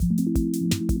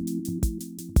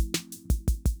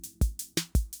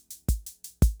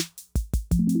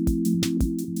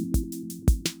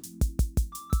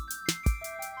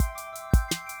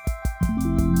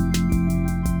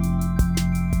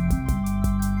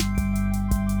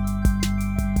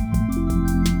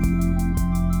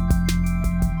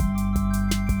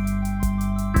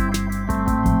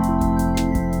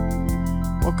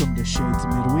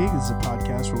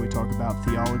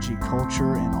theology,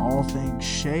 culture, and all things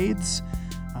shades.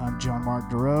 I'm John Mark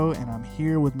Dureau, and I'm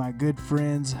here with my good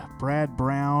friends Brad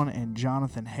Brown and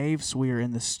Jonathan Hafes. We are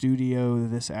in the studio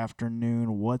this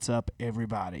afternoon. What's up,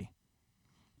 everybody?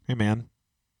 Hey, man.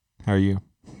 How are you?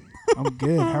 I'm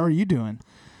good. How are you doing?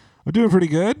 I'm doing pretty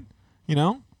good. You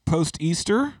know,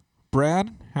 post-Easter.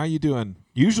 Brad, how you doing?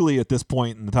 Usually at this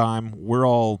point in the time, we're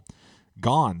all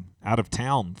gone out of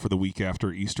town for the week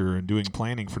after Easter and doing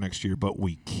planning for next year, but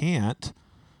we can't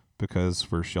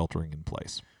because we're sheltering in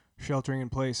place. Sheltering in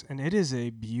place, and it is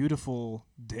a beautiful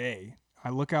day.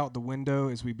 I look out the window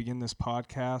as we begin this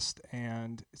podcast,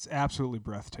 and it's absolutely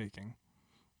breathtaking.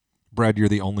 Brad, you're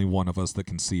the only one of us that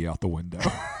can see out the window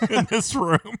in this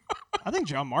room. I think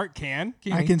John Mark can.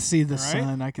 I can see the Right?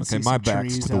 sun. I can see my some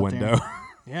back's trees to the out window. there.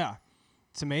 Yeah,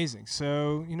 it's amazing.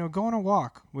 So, go on a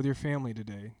walk with your family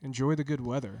today. Enjoy the good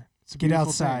weather. It's a Get beautiful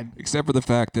outside. thing. Except for the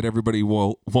fact that everybody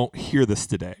won't hear this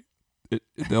today.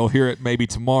 They'll hear it maybe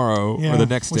tomorrow or the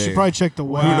next we day. should probably check the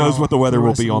weather. Who knows what the weather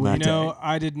will be on that week. day.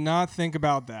 I did not think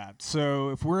about that. So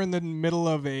if we're in the middle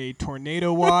of a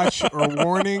tornado watch or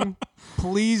warning,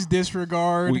 please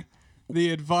disregard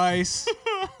the advice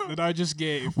that I just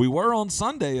gave. We were on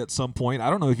Sunday at some point. I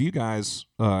don't know if you guys,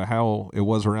 how it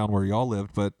was around where y'all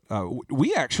lived, but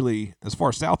we actually, as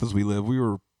far south as we live, we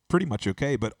were pretty much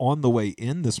okay. But on the way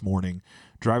in this morning,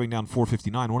 driving down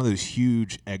 459, one of those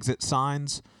huge exit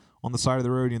signs on the side of the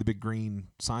road, the big green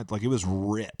signs, like it was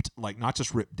ripped, like not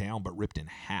just ripped down, but ripped in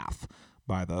half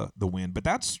by the wind. But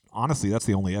that's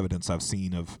the only evidence I've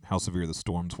seen of how severe the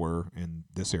storms were in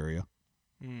this area.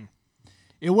 Mm.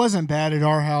 It wasn't bad at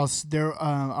our house. There,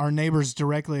 our neighbors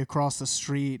directly across the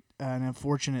street, an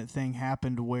unfortunate thing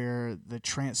happened where the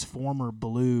transformer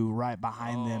blew right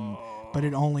behind them, but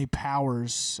it only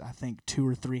powers, I think, 2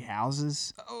 or 3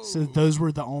 houses. Oh. So those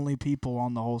were the only people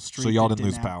on the whole street. So y'all that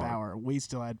didn't lose have power. We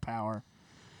still had power.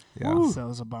 Yeah. So it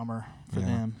was a bummer for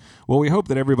them. Well, we hope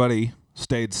that everybody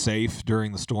stayed safe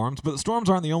during the storms, but the storms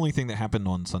aren't the only thing that happened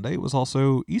on Sunday. It was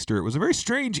also Easter. It was a very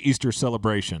strange Easter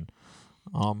celebration.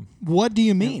 What do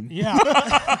you mean? Yeah.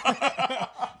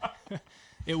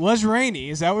 It was rainy.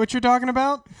 Is that what you're talking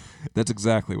about? That's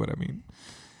exactly what I mean.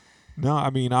 No, I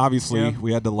mean, obviously,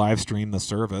 we had to live stream the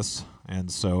service,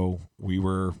 and so we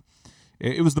were...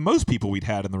 It was the most people we'd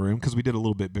had in the room because we did a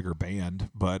little bit bigger band,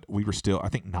 but we were still, I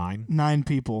think, 9. 9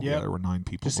 people. Yeah, there were 9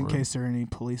 people. Just in case there are any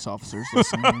police officers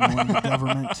listening in the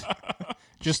government.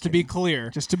 Just to be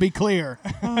clear.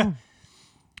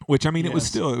 Which, I mean, Yes. it was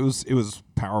still, it was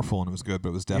powerful and it was good, but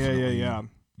it was definitely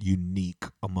unique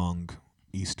among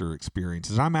Easter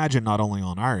experiences. I imagine not only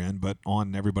on our end, but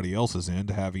on everybody else's end,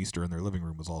 to have Easter in their living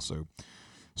room was also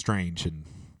strange and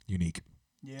unique.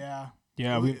 Yeah.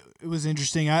 Yeah. It was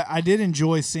interesting. I did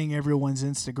enjoy seeing everyone's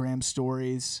Instagram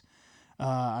stories.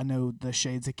 I know the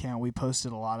Shades account, we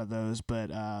posted a lot of those, but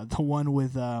the one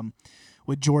with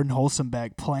Jordan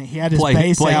Holzenbeck playing, he had his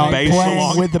bass out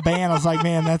playing with the band. I was like,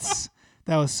 man, that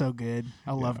was so good.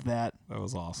 I loved that. That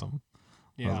was awesome.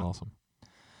 Yeah. That was awesome.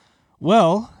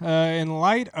 Well, in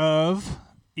light of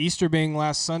Easter being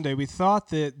last Sunday, we thought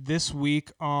that this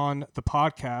week on the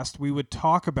podcast we would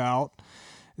talk about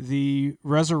the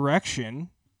resurrection,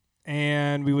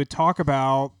 and we would talk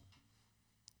about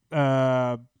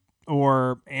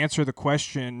or answer the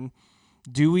question,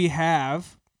 do we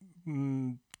have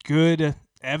good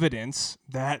evidence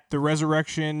that the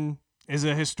resurrection is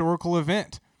a historical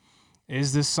event?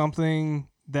 Is this something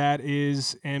that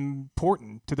is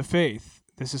important to the faith?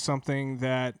 This is something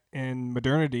that in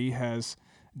modernity has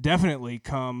definitely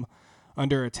come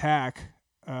under attack.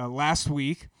 Last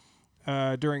week,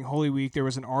 during Holy Week, there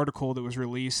was an article that was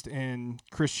released in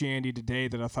Christianity Today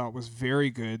that I thought was very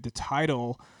good. The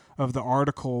title of the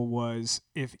article was,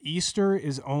 "If Easter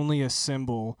is only a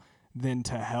symbol, then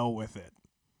to hell with it."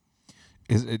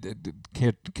 Is it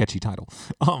catchy title?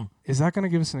 Is that going to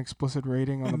give us an explicit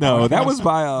rating on the No, podcast? that was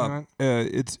by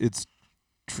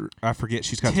I forget.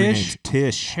 She's got 3 names.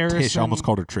 Tish Harrison. Tish. I almost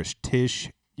called her Trish. Tish.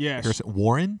 Yes. Harrison.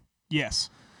 Warren. Yes.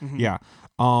 Mm-hmm. Yeah.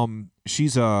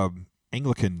 She's a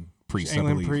Anglican priest. I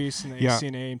Anglican believe. priest in the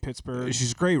ACNA in Pittsburgh.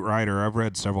 She's a great writer. I've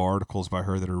read several articles by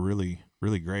her that are really,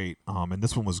 really great. And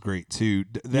this one was great too.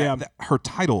 Her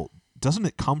title, doesn't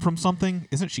it come from something?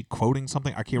 Isn't she quoting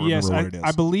something? I can't remember what it is.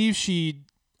 I believe she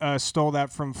stole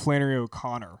that from Flannery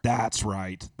O'Connor. That's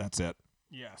right. That's it.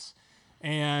 Yes.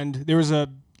 And there was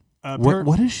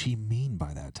what does she mean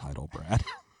by that title, Brad?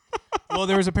 Well,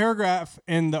 there was a paragraph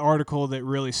in the article that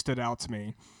really stood out to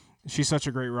me. She's such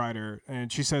a great writer,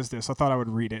 and she says this. I thought I would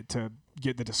read it to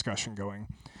get the discussion going.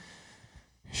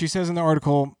 She says in the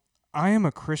article, "I am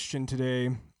a Christian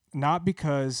today, not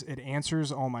because it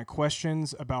answers all my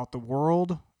questions about the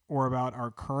world or about our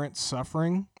current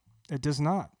suffering? It does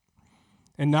not.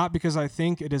 And not because I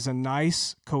think it is a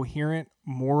nice, coherent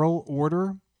moral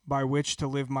order by which to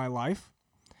live my life.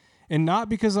 And not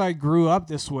because I grew up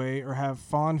this way or have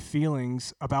fond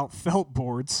feelings about felt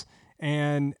boards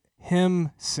and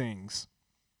hymn sings.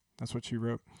 That's what she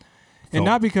wrote. And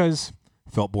not because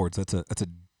felt boards. That's a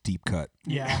deep cut.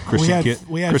 Yeah, Christian kid.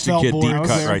 We had Christian felt kid boards deep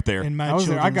cut there. right there. in my I was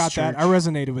there. I children's got that. church. I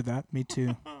resonated with that. Me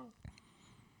too.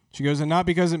 She goes, and not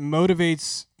because it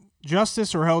motivates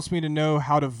justice or helps me to know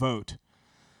how to vote.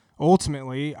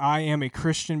 Ultimately, I am a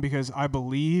Christian because I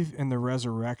believe in the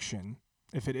resurrection.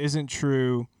 If it isn't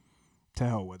true, to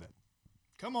hell with it.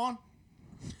 Come on.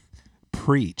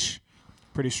 Preach.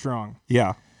 Pretty strong.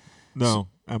 Yeah. No,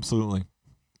 absolutely.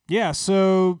 Yeah,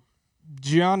 so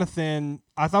Jonathan,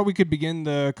 I thought we could begin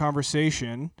the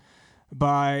conversation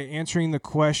by answering the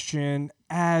question,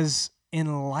 as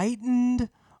enlightened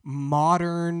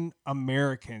modern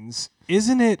Americans,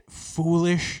 isn't it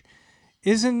foolish?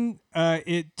 Isn't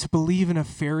it to believe in a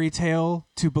fairy tale,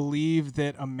 to believe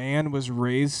that a man was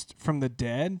raised from the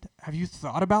dead? Have you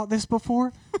thought about this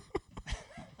before?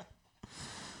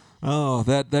 Oh,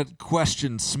 that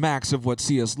question smacks of what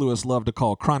C.S. Lewis loved to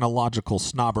call chronological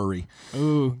snobbery.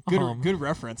 Ooh, good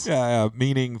reference. Yeah,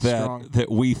 meaning Strong.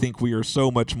 that we think we are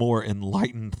so much more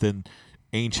enlightened than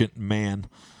ancient man.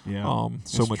 Yeah,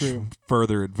 So that's much true.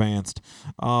 further advanced.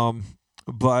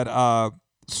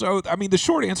 So I mean, the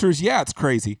short answer is yeah, it's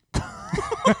crazy.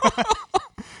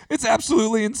 It's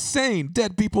absolutely insane.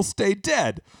 Dead people stay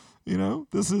dead. You know,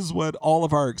 this is what all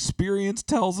of our experience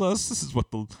tells us. This is what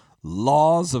the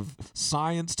laws of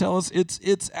science tell us.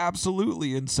 It's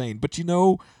absolutely insane. But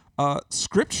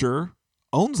Scripture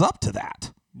owns up to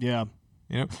that. Yeah.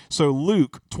 So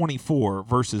Luke 24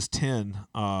 verses 10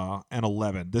 and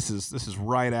 11. This is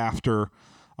right after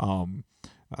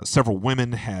several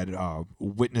women had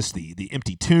witnessed the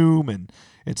empty tomb, and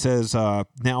it says,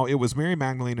 now it was Mary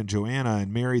Magdalene and Joanna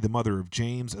and Mary the mother of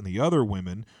James and the other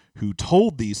women who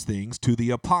told these things to the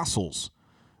apostles.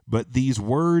 But these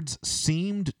words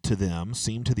seemed to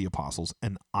the apostles,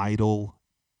 an idle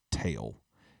tale,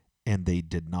 and they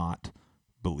did not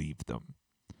believe them.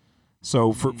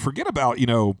 So forget about,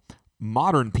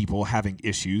 modern people having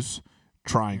issues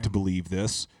trying to believe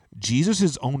this.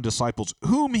 Jesus' own disciples,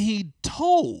 whom he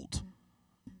told,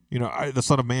 the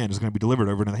Son of Man is going to be delivered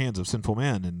over into the hands of sinful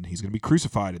men, and he's going to be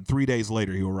crucified, and 3 days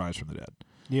later he will rise from the dead.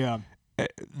 Yeah.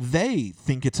 They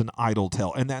think it's an idle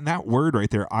tale, and that word right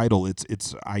there, idle,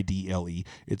 it's I-D-L-E.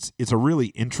 It's a really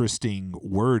interesting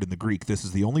word in the Greek. This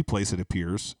is the only place it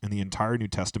appears in the entire New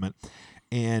Testament,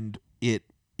 and it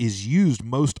is used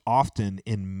most often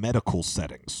in medical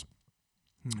settings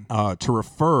to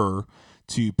refer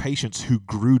to patients who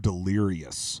grew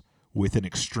delirious with an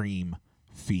extreme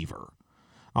fever.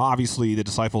 Obviously, the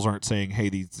disciples aren't saying, hey,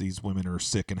 these women are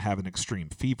sick and have an extreme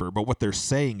fever, but what they're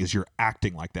saying is you're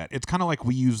acting like that. It's kind of like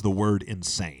we use the word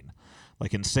insane.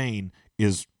 Like insane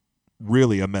is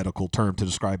really a medical term to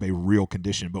describe a real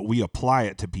condition, but we apply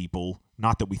it to people,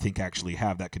 not that we think actually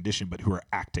have that condition, but who are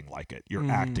acting like it. You're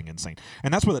acting insane.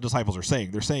 And that's what the disciples are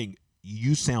saying. They're saying,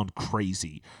 you sound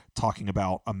crazy talking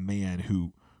about a man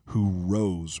who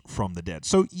rose from the dead.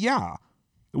 So yeah,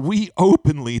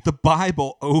 the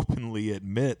Bible openly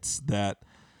admits that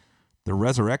the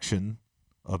resurrection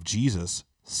of Jesus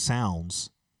sounds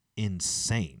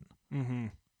insane. Mm-hmm.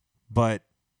 But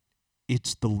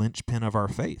it's the linchpin of our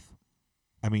faith.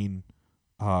 I mean,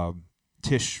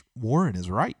 Tish Warren is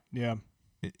right. Yeah.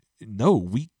 No,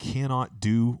 we cannot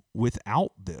do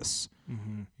without this.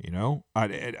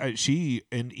 Mm-hmm. She,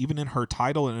 and even in her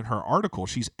title and in her article,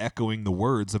 she's echoing the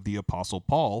words of the Apostle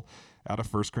Paul out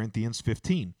of 1 Corinthians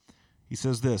 15. He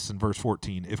says this in verse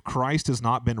 14, if Christ has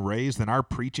not been raised, then our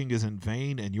preaching is in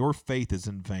vain and your faith is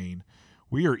in vain.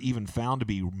 We are even found to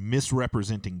be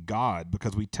misrepresenting God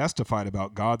because we testified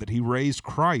about God that he raised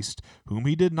Christ, whom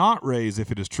he did not raise,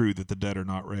 if it is true that the dead are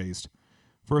not raised.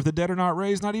 For if the dead are not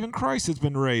raised, not even Christ has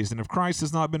been raised. And if Christ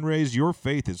has not been raised, your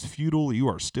faith is futile. You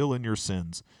are still in your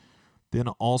sins. Then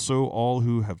also all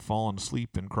who have fallen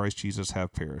asleep in Christ Jesus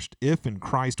have perished. If in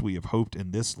Christ we have hoped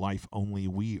in this life only,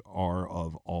 we are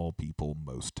of all people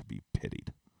most to be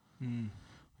pitied.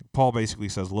 Paul basically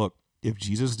says, look, if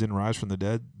Jesus didn't rise from the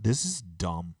dead, this is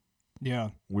dumb. Yeah.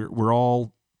 We're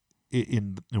all,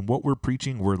 in what we're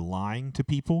preaching, we're lying to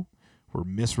people. We're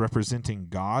misrepresenting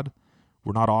God.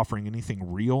 We're not offering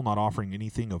anything real, not offering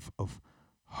anything of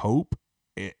hope.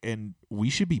 And we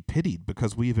should be pitied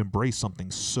because we have embraced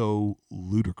something so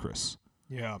ludicrous.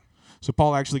 Yeah. So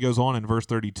Paul actually goes on in verse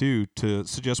 32 to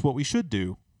suggest what we should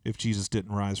do if Jesus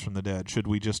didn't rise from the dead. Should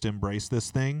we just embrace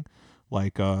this thing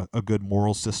like a good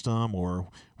moral system or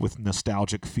with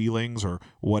nostalgic feelings or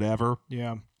whatever.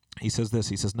 Yeah. He says this.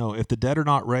 He says, no, if the dead are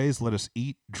not raised, let us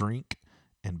eat, drink,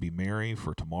 and be merry,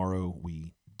 for tomorrow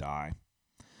we die.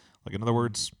 Like, in other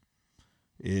words,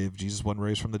 if Jesus wasn't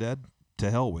raised from the dead, to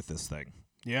hell with this thing.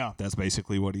 Yeah. That's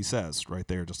basically what he says right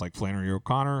there, just like Flannery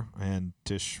O'Connor and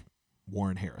Tish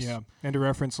Warren Harris. Yeah. And to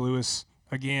reference Lewis,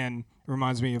 again,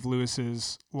 reminds me of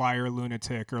Lewis's liar,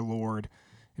 lunatic, or Lord.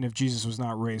 And if Jesus was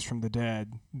not raised from the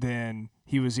dead, then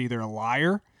he was either a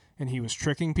liar and he was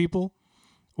tricking people,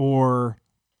 or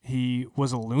he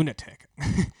was a lunatic.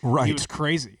 Right. He was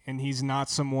crazy. And he's not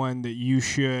someone that you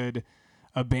should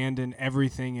abandon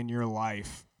everything in your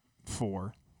life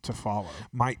to follow.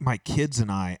 My kids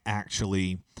and I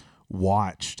actually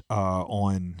watched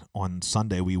on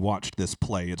Sunday. We watched this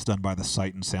play. It's done by the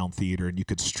Sight and Sound Theater, and you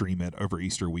could stream it over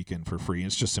Easter weekend for free.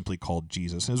 It's just simply called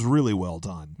Jesus. It was really well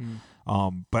done.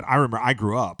 But I remember I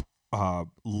grew up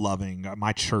loving.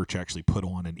 My church actually put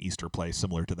on an Easter play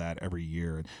similar to that every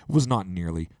year. It was not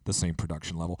nearly the same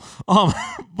production level,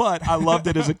 but I loved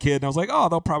it as a kid. And I was like, oh,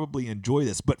 they'll probably enjoy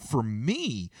this. But for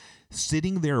me,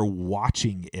 sitting there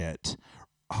watching it,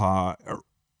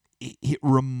 it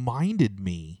reminded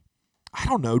me, I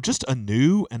don't know, just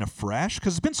anew and afresh,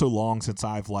 because it's been so long since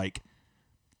I've like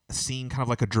seen kind of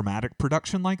like a dramatic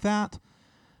production like that.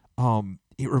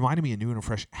 It reminded me anew and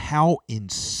afresh how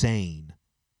insane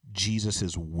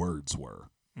Jesus's words were.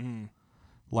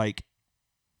 Like,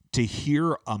 to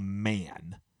hear a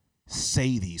man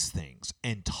say these things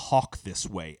and talk this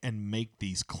way and make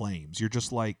these claims, you're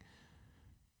just like,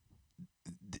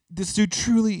 this dude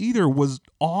truly either was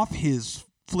off his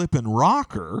flippin'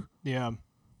 rocker, Yeah.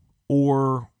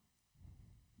 or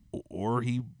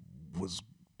he was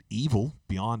evil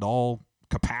beyond all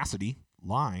capacity,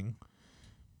 lying,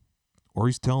 or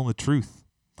he's telling the truth.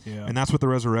 Yeah. And that's what the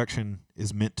resurrection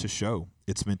is meant to show.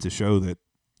 It's meant to show that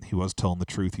he was telling the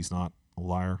truth. He's not a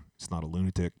liar. He's not a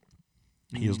lunatic.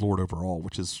 He is Lord over all,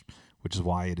 which is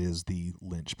why it is the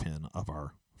linchpin of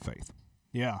our faith.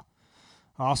 Yeah.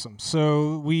 Awesome.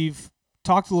 So we've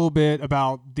talked a little bit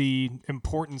about the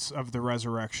importance of the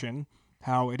resurrection,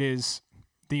 how it is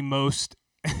the most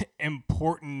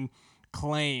important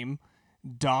claim,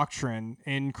 doctrine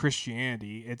in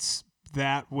Christianity. It's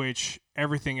that which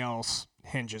everything else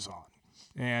hinges on.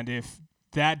 And if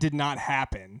that did not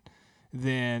happen,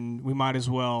 then we might as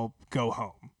well go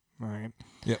home, right?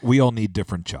 Yeah, we all need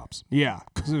different chops. Yeah,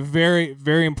 it's very,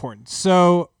 very important.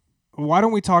 So why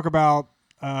don't we talk about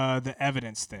the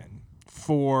evidence then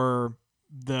for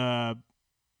the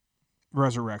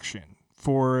resurrection,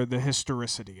 for the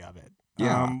historicity of it?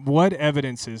 Yeah. What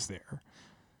evidence is there?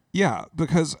 Yeah,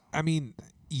 because, I mean,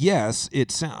 yes,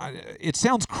 it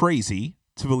sounds crazy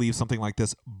to believe something like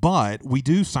this, but we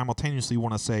do simultaneously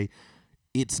want to say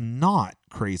it's not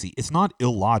crazy. It's not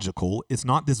illogical. It's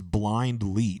not this blind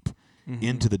leap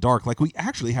into the dark. Like, we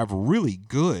actually have really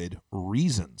good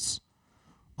reasons.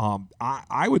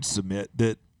 I would submit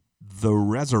that the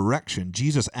resurrection,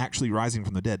 Jesus actually rising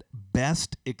from the dead,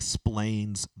 best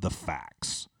explains the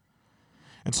facts.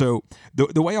 And so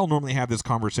the way I'll normally have this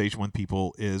conversation with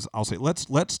people is I'll say,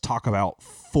 let's talk about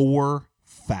 4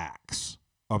 facts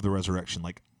of the resurrection,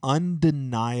 like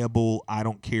undeniable. I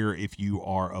don't care if you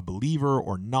are a believer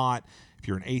or not, if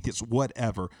you're an atheist,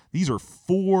 whatever. These are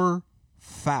 4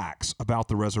 facts about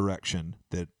the resurrection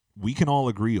that we can all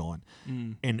agree on.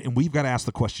 And we've got to ask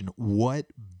the question, what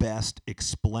best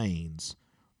explains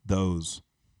those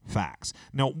facts?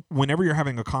 Now, whenever you're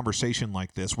having a conversation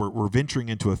like this, we're venturing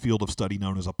into a field of study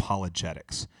known as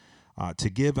apologetics. To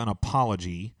give an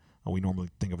apology, we normally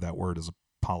think of that word as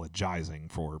apologizing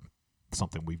for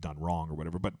something we've done wrong or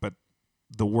whatever, but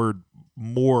the word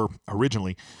more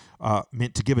originally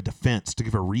meant to give a defense, to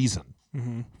give a reason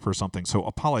for something. So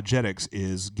apologetics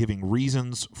is giving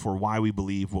reasons for why we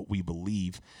believe what we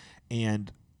believe,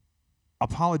 and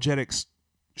apologetics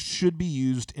should be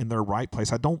used in their right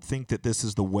place. I don't think that this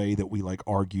is the way that we like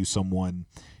argue someone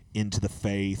into the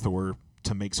faith or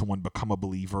to make someone become a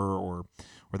believer or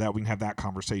that. We can have that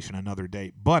conversation another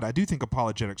day. But I do think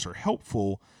apologetics are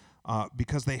helpful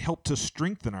because they help to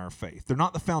strengthen our faith. They're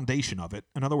not the foundation of it.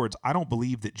 In other words, I don't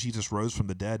believe that Jesus rose from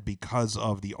the dead because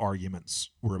of the arguments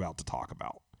we're about to talk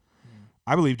about.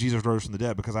 I believe Jesus rose from the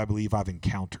dead because I believe I've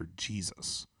encountered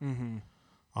Jesus.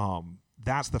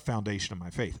 That's the foundation of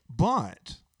my faith.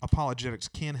 But apologetics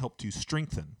can help to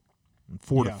strengthen and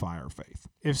fortify our faith.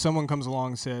 If someone comes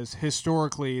along and says,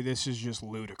 historically, this is just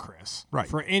ludicrous. Right.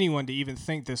 For anyone to even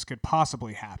think this could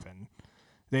possibly happen,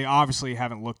 they obviously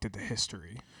haven't looked at the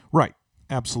history. Right.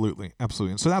 Absolutely.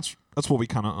 Absolutely. And so that's what we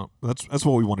kind of that's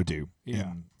what we want to do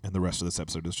in the rest of this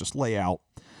episode, is just lay out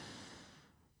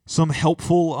some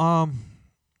helpful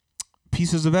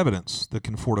pieces of evidence that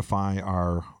can fortify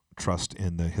our trust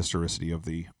in the historicity of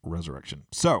the resurrection.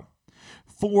 So,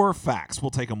 4 facts.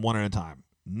 We'll take them one at a time.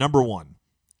 Number 1,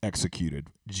 executed.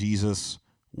 Jesus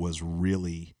was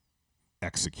really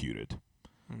executed.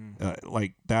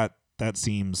 Like that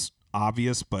seems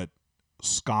obvious, but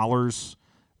scholars,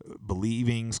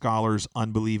 believing scholars,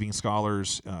 unbelieving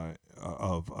scholars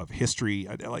of history,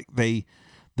 like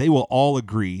they will all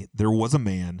agree there was a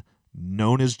man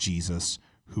known as Jesus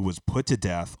who was put to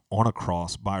death on a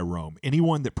cross by Rome.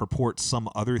 Anyone that purports some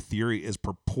other theory is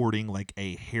purporting like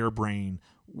a harebrained,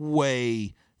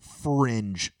 way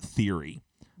fringe theory.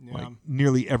 Yeah. Like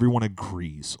nearly everyone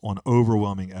agrees on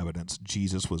overwhelming evidence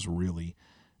Jesus was really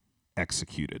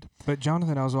executed. But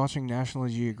Jonathan, I was watching National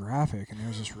Geographic, and there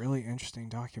was this really interesting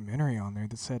documentary on there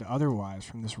that said otherwise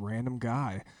from this random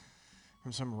guy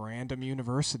from some random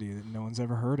university that no one's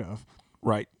ever heard of.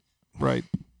 Right.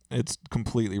 It's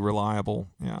completely reliable.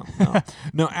 Yeah.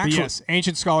 No, actually, yes,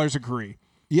 ancient scholars agree.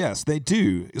 Yes, they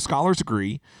do. Scholars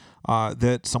agree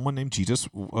that someone named Jesus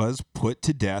was put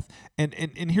to death. And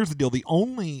here's the deal. The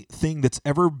only thing that's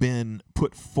ever been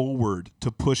put forward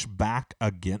to push back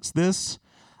against this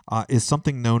is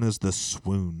something known as the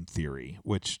swoon theory,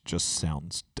 which just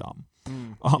sounds dumb.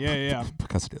 Yeah.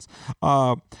 Because it is.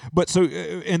 But so,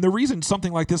 and the reason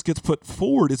something like this gets put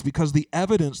forward is because the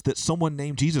evidence that someone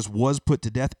named Jesus was put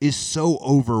to death is so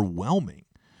overwhelming.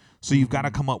 So you've got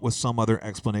to come up with some other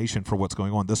explanation for what's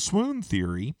going on. The swoon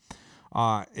theory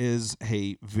is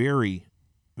a very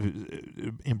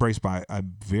embraced by a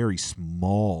very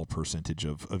small percentage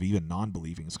of even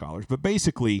non-believing scholars. But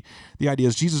basically, the idea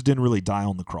is Jesus didn't really die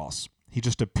on the cross. He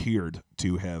just appeared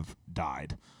to have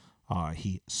died.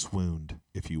 He swooned,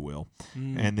 if you will.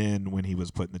 And then when he was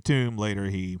put in the tomb later,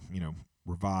 he,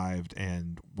 revived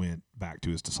and went back to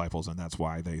his disciples, and that's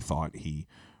why they thought he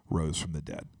rose from the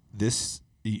dead. This,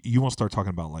 you want to start talking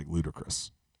about like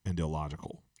ludicrous and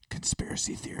illogical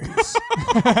conspiracy theories.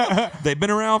 They've been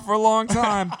around for a long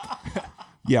time.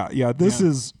 Yeah. This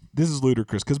is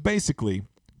ludicrous because basically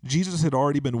Jesus had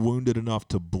already been wounded enough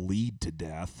to bleed to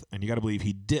death, and you got to believe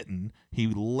he didn't. He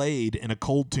laid in a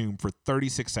cold tomb for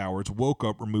 36 hours, woke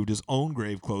up, removed his own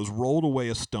grave clothes, rolled away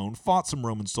a stone, fought some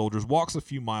Roman soldiers, walks a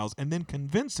few miles, and then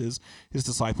convinces his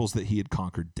disciples that he had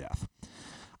conquered death.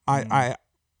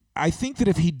 I think that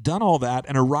if he'd done all that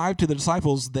and arrived to the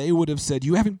disciples, they would have said,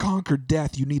 "You haven't conquered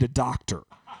death. You need a doctor."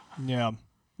 Yeah.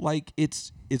 Like and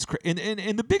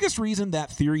the biggest reason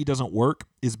that theory doesn't work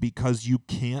is because you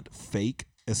can't fake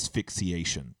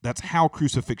asphyxiation. That's how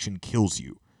crucifixion kills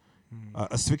you.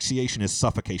 Asphyxiation is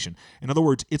suffocation. In other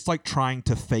words, it's like trying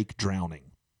to fake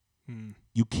drowning.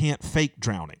 You can't fake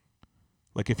drowning.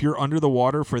 Like if you're under the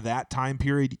water for that time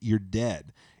period, you're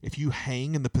dead. If you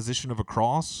hang in the position of a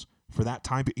cross for that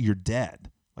time, you're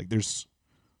dead. Like there's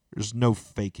no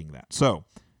faking that. So,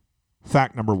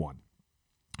 fact number 1,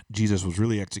 Jesus was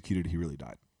really executed. He really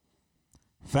died.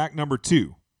 Fact number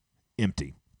 2,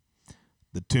 empty.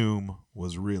 The tomb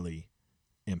was really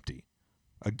empty.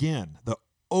 Again, the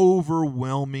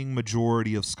overwhelming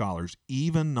majority of scholars,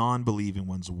 even non-believing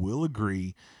ones, will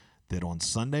agree that on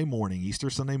Sunday morning, Easter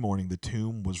Sunday morning, the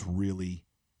tomb was really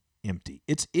empty.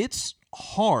 It's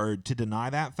hard to deny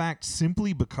that fact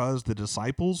simply because the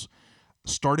disciples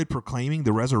started proclaiming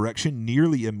the resurrection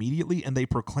nearly immediately, and they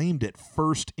proclaimed it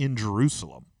first in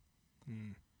Jerusalem.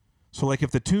 So like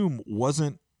if the tomb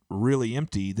wasn't really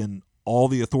empty, then all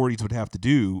the authorities would have to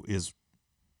do is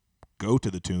go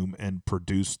to the tomb and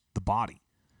produce the body.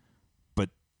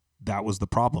 But that was the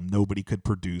problem. Nobody could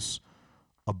produce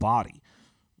a body.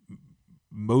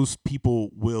 Most people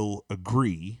will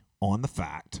agree on the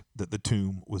fact that the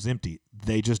tomb was empty.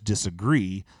 They just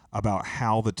disagree about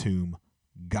how the tomb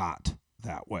got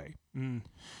that way.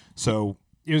 So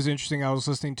it was interesting. I was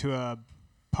listening to a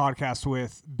podcast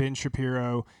with Ben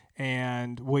Shapiro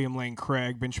and William Lane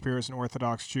Craig. Ben Shapiro is an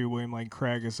Orthodox Jew. William Lane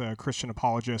Craig is a Christian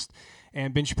apologist.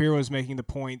 And Ben Shapiro was making the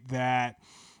point that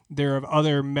there are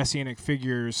other messianic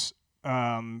figures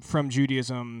from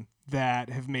Judaism that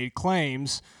have made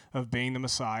claims of being the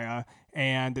Messiah,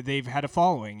 and they've had a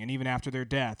following. And even after their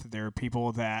death, there are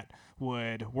people that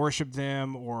would worship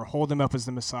them or hold them up as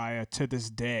the Messiah to this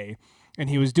day. And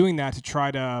he was doing that to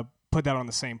try to put that on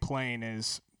the same plane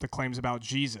as the claims about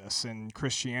Jesus and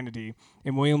Christianity.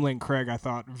 And William Lane Craig, I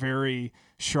thought, very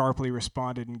sharply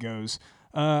responded and goes,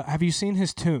 have you seen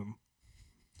his tomb?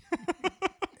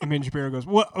 And Ben Shapiro goes,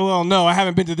 well, no, I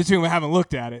haven't been to the tomb. I haven't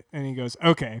looked at it. And he goes,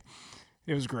 okay.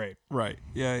 It was great. Right.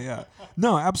 Yeah.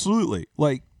 No, absolutely.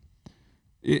 Like,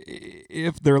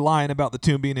 If they're lying about the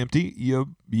tomb being empty,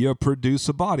 you produce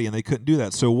a body, and they couldn't do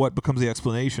that. So what becomes the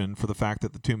explanation for the fact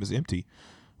that the tomb is empty?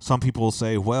 Some people will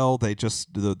say, well, they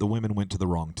just the women went to the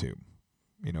wrong tomb,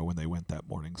 when they went that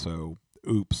morning. So,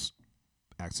 oops,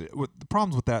 accident. The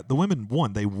problems with that, the women,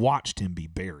 one, they watched him be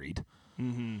buried.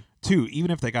 Mm-hmm. Two,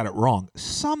 even if they got it wrong,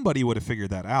 somebody would have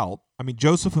figured that out. I mean,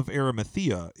 Joseph of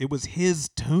Arimathea, it was his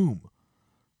tomb.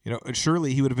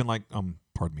 Surely he would have been like,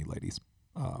 pardon me, ladies.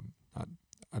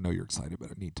 I know you're excited,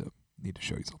 but I need to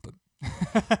show you something.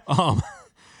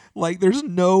 There's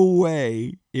no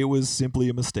way it was simply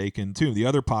a mistaken tomb. The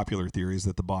other popular theory is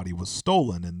that the body was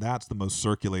stolen, and that's the most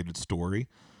circulated story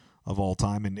of all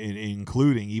time, and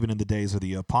including even in the days of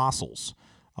the apostles.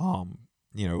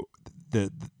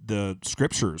 The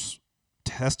scriptures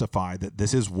testify that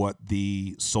this is what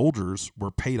the soldiers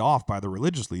were paid off by the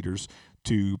religious leaders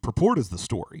to purport as the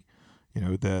story.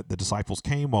 The disciples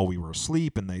came while we were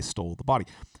asleep and they stole the body.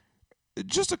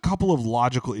 Just a couple of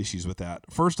logical issues with that.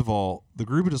 First of all, the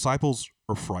group of disciples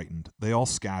are frightened. They all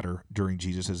scatter during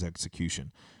Jesus'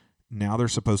 execution. Now they're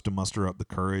supposed to muster up the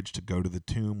courage to go to the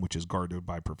tomb, which is guarded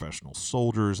by professional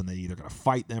soldiers, and they either got to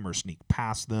fight them or sneak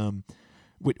past them.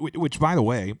 Which, by the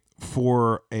way,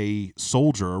 for a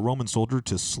Roman soldier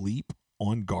to sleep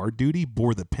on guard duty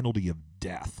bore the penalty of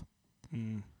death.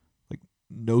 Mm.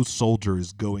 No soldier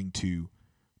is going to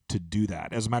do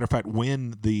that. As a matter of fact,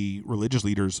 when the religious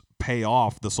leaders pay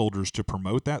off the soldiers to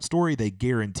promote that story, they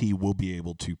guarantee we'll be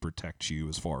able to protect you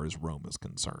as far as Rome is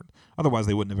concerned. Otherwise,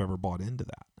 they wouldn't have ever bought into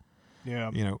that.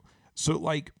 Yeah. So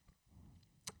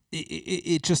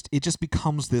it just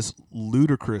becomes this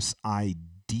ludicrous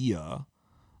idea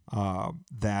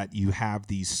that you have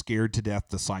these scared to death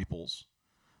disciples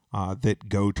that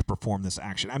go to perform this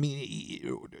action. I mean,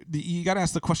 you got to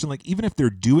ask the question, even if they're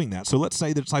doing that, so let's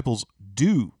say the disciples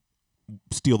do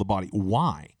steal the body,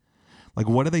 why?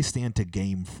 What do they stand to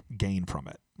gain from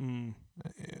it? Mm.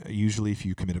 Usually if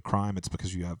you commit a crime, it's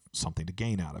because you have something to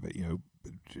gain out of it.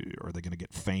 Are they going to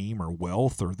get fame or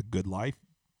wealth or the good life?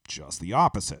 Just the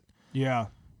opposite. Yeah.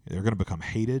 They're going to become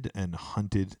hated and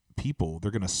hunted people.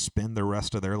 They're going to spend the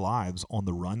rest of their lives on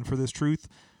the run for this truth.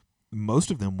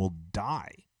 Most of them will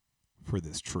die for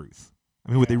this truth.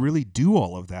 I mean, would they really do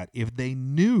all of that if they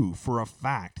knew for a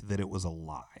fact that it was a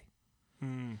lie?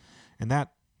 Mm. And that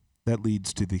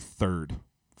leads to the third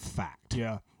fact.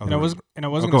 Yeah. And I was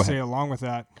going to say, along with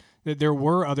that there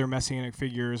were other messianic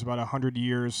figures about 100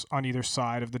 years on either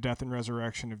side of the death and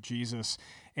resurrection of Jesus.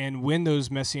 And when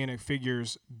those messianic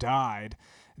figures died,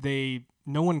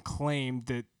 no one claimed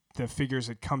that the figures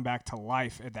had come back to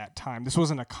life at that time. This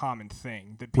wasn't a common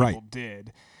thing that people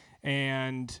did.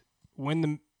 And when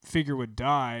the figure would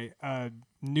die, a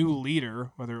new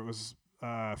leader, whether it was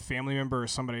a family member or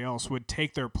somebody else, would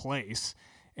take their place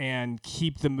and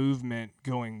keep the movement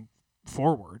going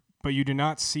forward. But you do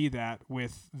not see that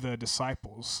with the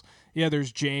disciples. Yeah,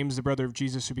 there's James, the brother of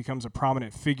Jesus, who becomes a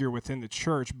prominent figure within the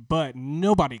church, but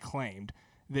nobody claimed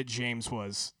that James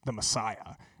was the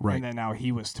Messiah, and that now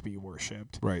he was to be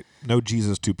worshipped. Right. No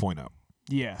Jesus 2.0.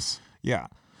 Yes. Yeah.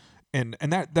 And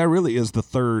that really is the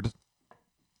third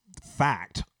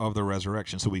fact of the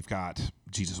resurrection. So we've got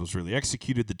Jesus was really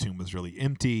executed, the tomb was really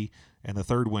empty, and the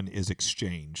third one is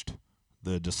exchanged.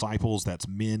 The disciples, that's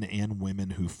men and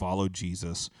women who followed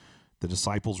Jesus, the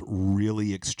disciples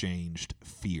really exchanged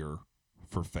fear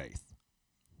for faith.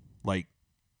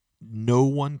 No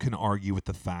one can argue with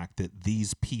the fact that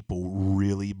these people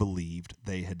really believed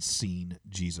they had seen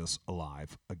Jesus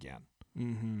alive again.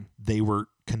 Mm-hmm. They were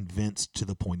convinced to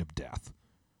the point of death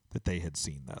that they had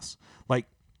seen this.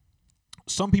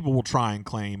 Some people will try and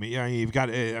claim,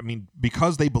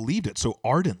 because they believed it so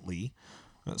ardently,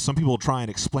 some people will try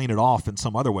and explain it off in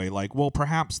some other way,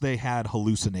 perhaps they had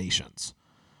hallucinations.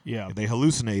 Yeah. They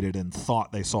hallucinated and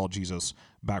thought they saw Jesus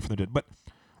back from the dead. But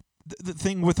the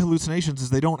thing with hallucinations is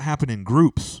they don't happen in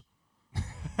groups.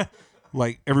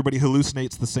 Everybody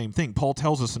hallucinates the same thing. Paul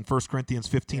tells us in 1 Corinthians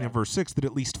 15 and verse 6 that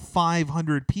at least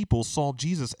 500 people saw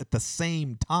Jesus at the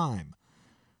same time.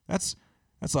 That's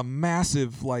a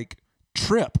massive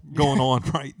trip going on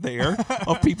right there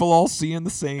of people all seeing the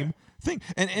same thing.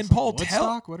 And Paul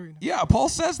Paul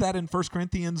says that in 1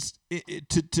 Corinthians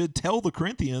to tell the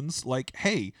Corinthians,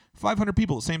 hey, 500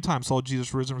 people at the same time saw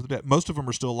Jesus risen from the dead. Most of them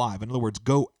are still alive. In other words,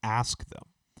 go ask them.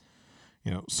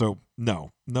 So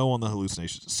no on the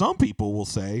hallucinations. Some people will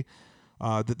say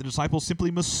that the disciples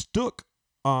simply mistook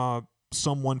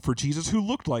someone for Jesus who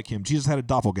looked like him. Jesus had a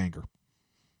doppelganger.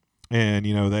 And,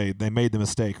 they made the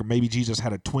mistake. Or maybe Jesus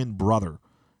had a twin brother,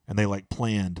 and they,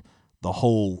 planned the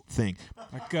whole thing.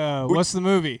 What's the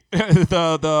movie? It's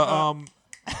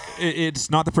It's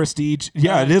not The Prestige.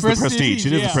 Yeah, it is Prestige, The Prestige.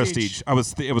 It is yeah. The Prestige. I was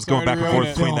Sorry going to back and ruin forth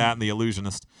it. between Film. that and The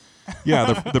Illusionist.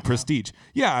 Yeah, the Prestige.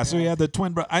 Yeah, so yeah, the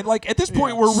twin brother. Like at this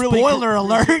point, we're really Spoiler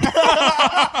alert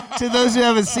to those who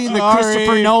haven't seen the Sorry.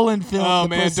 Christopher Nolan film. Oh The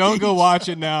man, don't go Prestige. watch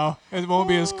it now. It won't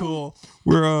be as cool.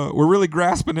 we're really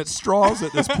grasping at straws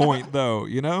at this point, though.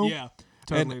 You know. Yeah,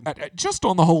 totally. And just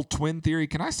on the whole twin theory,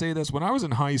 can I say this? When I was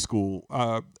in high school,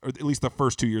 or at least the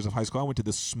first 2 years of high school, I went to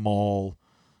this small,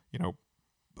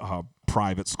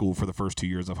 private school for the first 2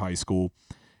 years of high school.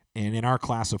 And in our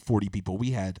class of 40 people,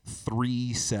 we had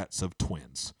 3 sets of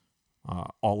twins,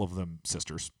 all of them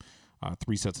sisters,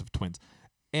 3 sets of twins.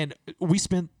 And we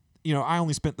spent, I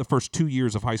only spent the first 2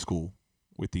 years of high school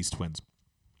with these twins.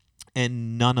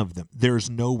 And none of them, there's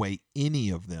no way any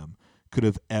of them could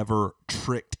have ever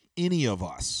tricked any of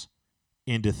us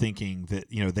into thinking that,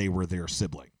 they were their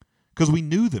sibling, because we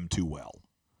knew them too well.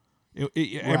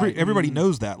 Everybody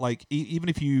knows that. Like, even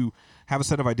if you have a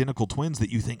set of identical twins that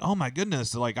you think, oh my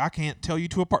goodness, like I can't tell you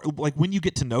two apart. Like when you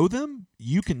get to know them,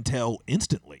 you can tell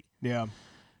instantly. Yeah.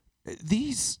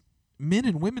 These men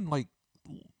and women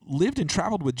lived and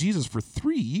traveled with Jesus for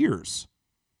 3 years.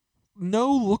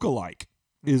 No lookalike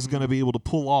is going to be able to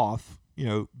pull off,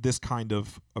 this kind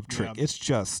of trick. Yeah.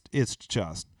 It's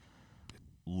just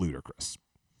ludicrous.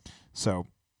 So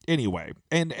anyway,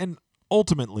 and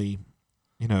ultimately,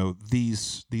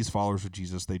 these followers of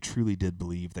Jesus, they truly did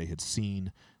believe they had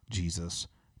seen Jesus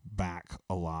back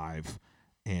alive,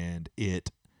 and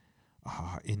it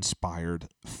inspired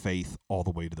faith all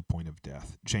the way to the point of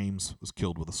death. James was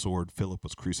killed with a sword. Philip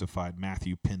was crucified.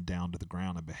 Matthew pinned down to the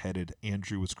ground and beheaded.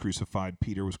 Andrew was crucified.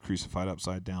 Peter was crucified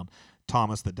upside down.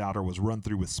 Thomas, the doubter, was run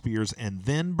through with spears and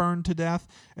then burned to death.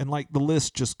 And the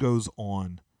list just goes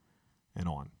on and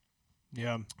on.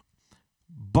 Yeah.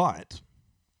 But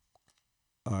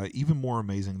even more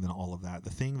amazing than all of that, the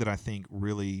thing that I think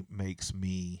really makes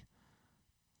me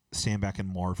stand back and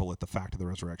marvel at the fact of the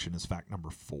resurrection is fact number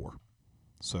 4.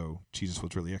 So Jesus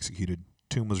was really executed.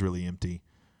 Tomb was really empty.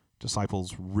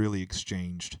 Disciples really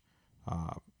exchanged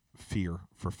fear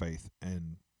for faith.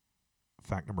 And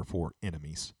fact number 4,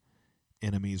 enemies.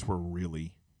 Enemies were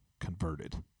really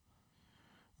converted.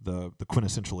 The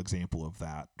quintessential example of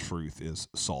that truth is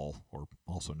Saul, or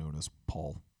also known as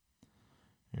Paul.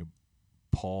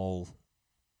 Paul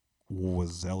was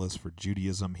zealous for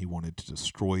Judaism. He wanted to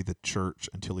destroy the church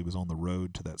until he was on the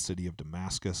road to that city of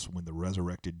Damascus when the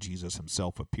resurrected Jesus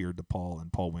himself appeared to Paul,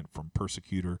 and Paul went from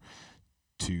persecutor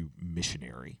to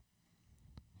missionary.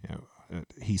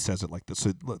 He says it like this.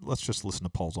 So let's just listen to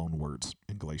Paul's own words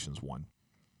in Galatians 1.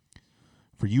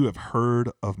 For you have heard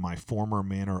of my former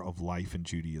manner of life in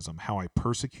Judaism, how I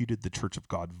persecuted the church of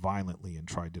God violently and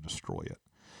tried to destroy it.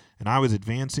 And I was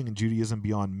advancing in Judaism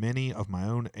beyond many of my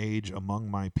own age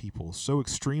among my people. So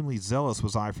extremely zealous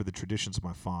was I for the traditions of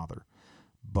my father.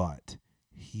 But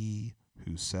he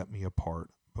who set me apart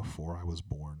before I was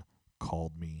born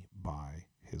called me by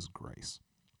his grace.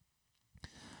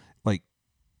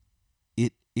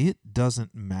 It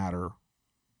doesn't matter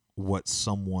what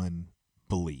someone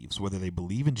believes, whether they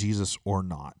believe in Jesus or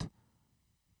not.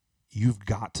 You've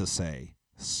got to say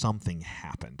something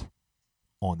happened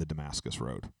on the Damascus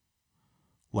Road.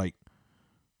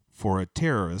 For a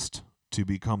terrorist to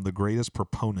become the greatest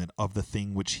proponent of the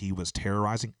thing which he was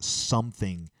terrorizing,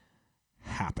 something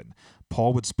happened.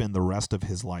 Paul would spend the rest of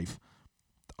his life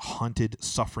hunted,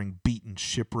 suffering, beaten,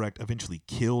 shipwrecked, eventually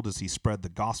killed as he spread the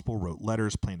gospel, wrote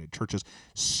letters, planted churches.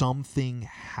 Something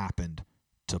happened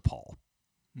to Paul.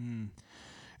 And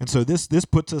so this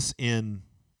puts us in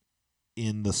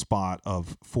the spot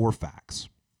of 4 facts.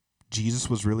 Jesus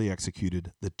was really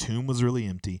executed. The tomb was really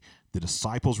empty. The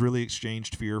disciples really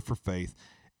exchanged fear for faith.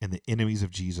 And the enemies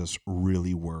of Jesus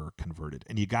really were converted.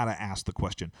 And you got to ask the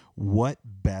question, what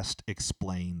best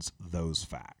explains those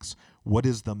facts? What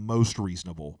is the most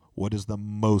reasonable? What is the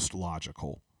most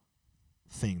logical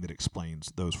thing that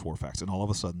explains those 4 facts? And all of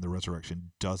a sudden, the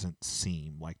resurrection doesn't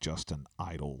seem like just an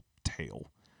idle tale.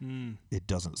 It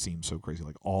doesn't seem so crazy.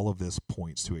 All of this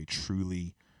points to a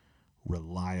truly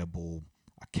reliable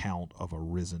account of a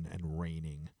risen and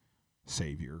reigning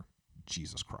Savior,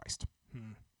 Jesus Christ.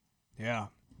 Yeah,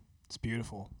 it's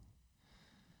beautiful.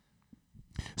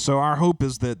 So our hope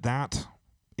is that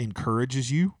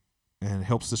encourages you and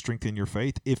helps to strengthen your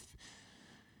faith. If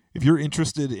you're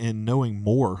interested in knowing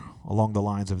more along the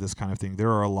lines of this kind of thing,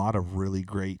 there are a lot of really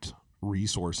great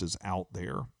resources out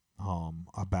there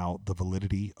about the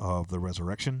validity of the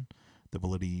resurrection, the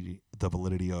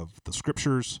validity of the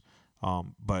scriptures.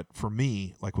 But for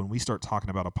me, when we start talking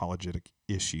about apologetic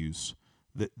issues,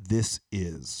 that this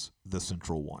is the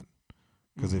central one.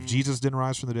 Because if Jesus didn't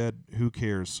rise from the dead, who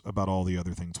cares about all the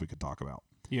other things we could talk about?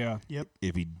 Yeah. Yep.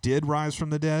 If he did rise from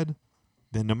the dead,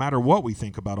 then no matter what we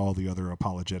think about all the other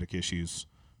apologetic issues,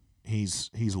 he's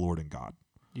Lord and God.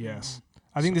 Yes.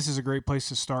 I think this is a great place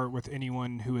to start with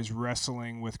anyone who is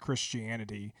wrestling with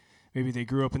Christianity. Maybe they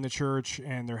grew up in the church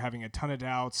and they're having a ton of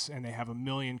doubts and they have a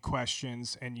million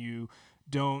questions and you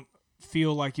don't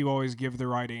feel like you always give the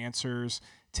right answers.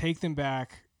 Take them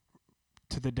back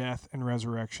to the death and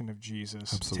resurrection of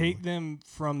Jesus. Absolutely. Take them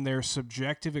from their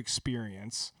subjective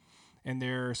experience and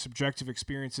their subjective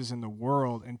experiences in the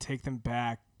world and take them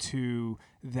back to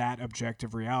that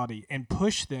objective reality and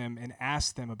push them and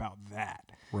ask them about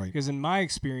that. Right. Because in my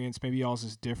experience, maybe y'all's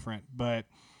is different, but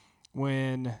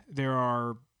when there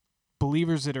are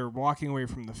believers that are walking away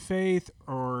from the faith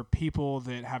or people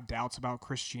that have doubts about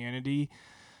Christianity,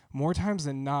 more times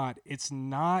than not, it's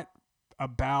not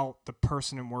about the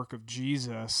person and work of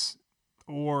Jesus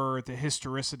or the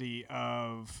historicity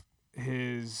of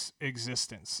his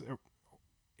existence.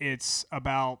 It's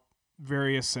about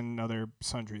various and other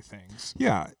sundry things.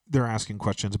 Yeah, they're asking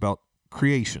questions about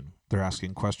creation. They're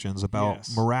asking questions about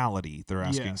Yes. morality. They're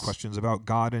asking Yes. questions about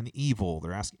God and evil.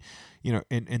 They're asking,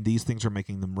 and these things are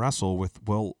making them wrestle with,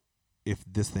 well, if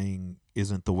this thing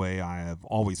isn't the way I have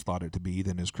always thought it to be,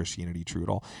 then is Christianity true at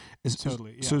all?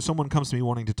 Totally, yeah. So someone comes to me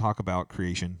wanting to talk about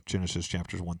creation, Genesis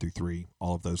chapters 1 through 3,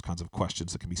 all of those kinds of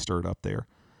questions that can be stirred up there.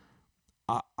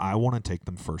 I want to take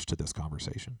them first to this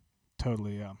conversation.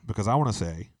 Totally, yeah. Because I want to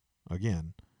say,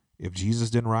 again, if Jesus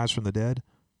didn't rise from the dead,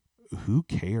 who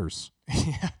cares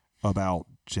Yeah. about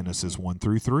Genesis 1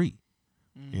 through 3?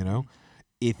 You know?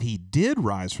 If he did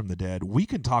rise from the dead, we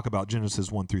can talk about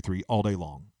Genesis 1 through 3 all day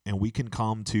long. And we can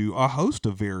come to a host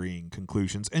of varying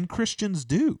conclusions. And Christians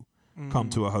do come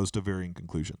to a host of varying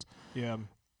conclusions. Yeah.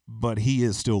 But he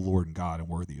is still Lord and God and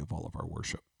worthy of all of our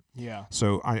worship. Yeah.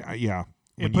 So, yeah.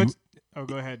 It puts,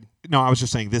 go ahead. No, I was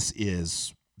just saying this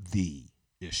is the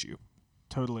issue.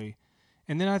 Totally.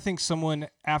 And then I think someone,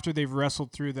 after they've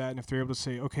wrestled through that, and if they're able to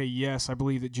say, okay, yes, I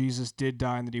believe that Jesus did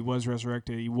die and that he was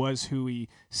resurrected, he was who he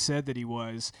said that he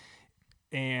was,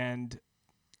 and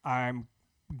I'm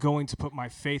going to put my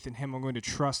faith in him, I'm going to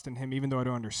trust in him, even though I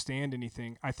don't understand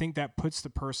anything, I think that puts the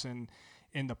person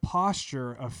in the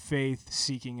posture of faith,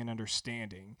 seeking, and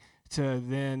understanding. To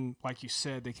then, like you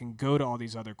said, they can go to all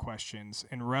these other questions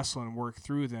and wrestle and work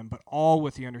through them, but all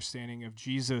with the understanding of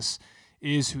Jesus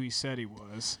is who he said he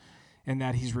was, and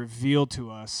that he's revealed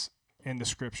to us in the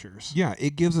scriptures. Yeah,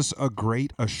 it gives us a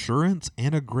great assurance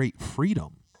and a great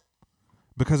freedom.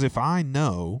 Because if I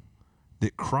know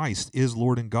that Christ is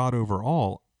Lord and God over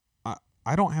all,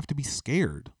 I don't have to be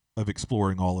scared of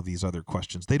exploring all of these other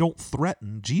questions. They don't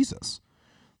threaten Jesus.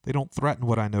 They don't threaten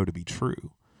what I know to be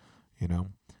true,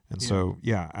 And so,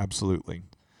 yeah, absolutely.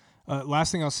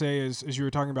 Last thing I'll say is, as you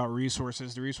were talking about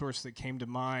resources, the resource that came to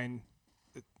mind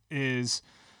is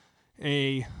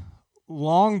a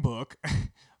long book.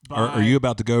 Are you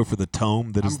about to go for the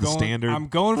tome that is the standard? I'm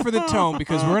going for the tome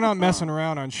because we're not messing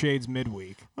around on Shades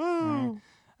midweek. Right?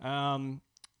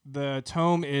 The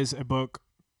tome is a book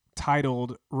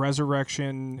titled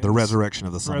Resurrection. The Resurrection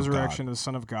of the Son Resurrection of of the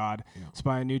Son of God. Yeah. It's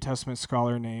by a New Testament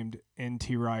scholar named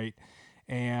N.T. Wright.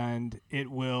 And it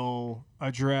will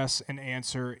address and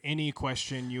answer any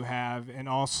question you have and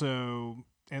also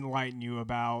enlighten you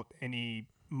about any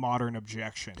modern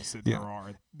objections that there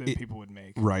are that people would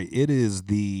make. Right. It is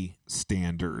the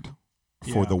standard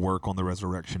for Yeah. the work on the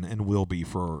resurrection and will be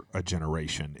for a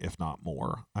generation, if not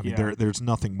more. I mean, Yeah. there's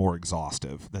nothing more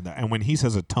exhaustive than that. And when he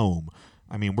says a tome,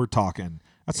 I mean, we're talking,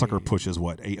 that sucker pushes,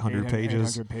 800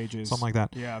 pages? 800 pages. Something like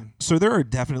that. Yeah. So there are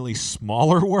definitely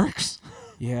smaller works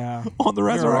Yeah. on the There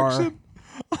resurrection.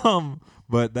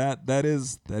 But that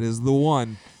is the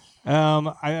one.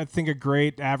 I think a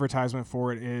great advertisement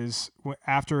for it is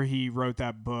after he wrote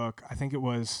that book, I think it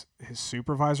was his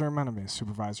supervisor, it might have been his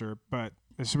supervisor, but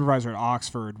the supervisor at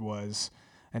Oxford was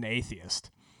an atheist,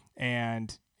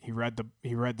 and he read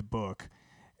the book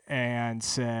and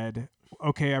said,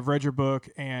 "Okay, I've read your book,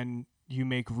 and you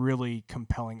make really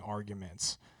compelling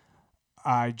arguments.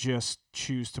 I just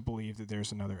choose to believe that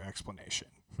there's another explanation."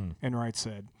 And Wright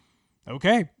said,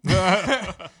 "Okay,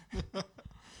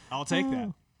 I'll take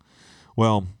that."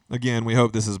 Well, again, we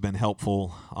hope this has been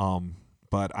helpful.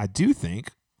 But I do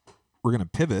think we're going to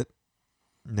pivot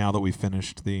now that we've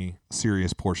finished the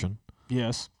serious portion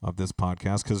Yes. of this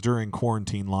podcast, because during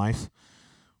quarantine life,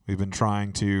 we've been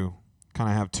trying to kind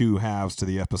of have two halves to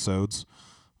the episodes,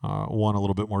 one a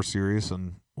little bit more serious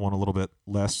and one a little bit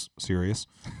less serious.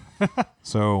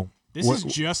 So This is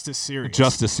just as serious.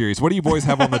 Just as serious. What do you boys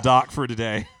have on the dock for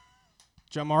today?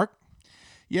 John Mark?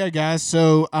 Yeah, guys.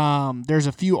 So there's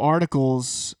a few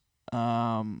articles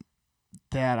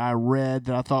that I read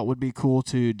that I thought would be cool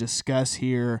to discuss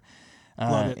here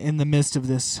Love it. in the midst of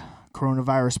this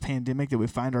coronavirus pandemic that we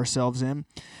find ourselves in.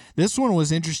 This one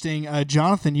was interesting.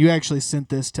 Jonathan, you actually sent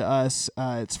this to us.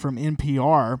 It's from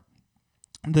NPR.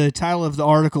 The title of the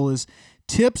article is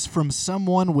Tips from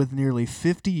Someone with Nearly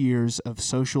 50 Years of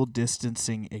Social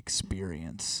Distancing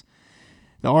Experience.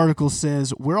 The article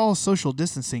says, we're all social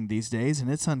distancing these days, and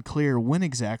it's unclear when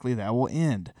exactly that will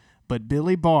end. But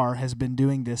Billy Barr has been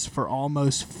doing this for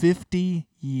almost 50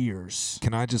 years.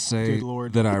 Can I just say Good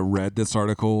Lord. that I read this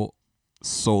article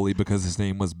solely because his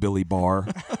name was Billy Barr?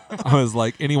 I was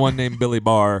like, anyone named Billy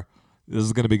Barr, this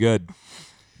is going to be good.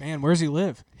 Man, where's he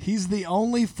live? He's the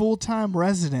only full-time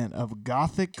resident of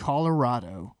Gothic,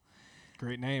 Colorado.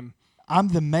 Great name. I'm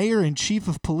the mayor and chief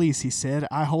of police, he said.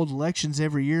 I hold elections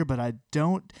every year, but I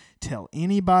don't tell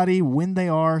anybody when they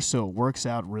are, so it works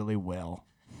out really well.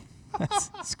 That's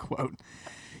his quote.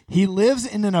 He lives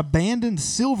in an abandoned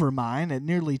silver mine at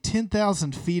nearly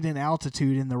 10,000 feet in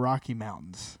altitude in the Rocky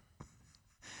Mountains.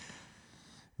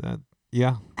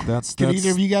 That's Could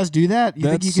either of you guys do that? You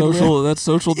think that's you could social. live, That's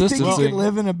social you think you distancing. could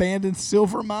live in an abandoned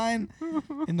silver mine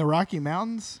in the Rocky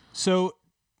Mountains? So,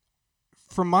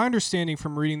 from my understanding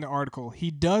from reading the article,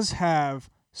 he does have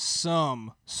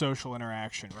some social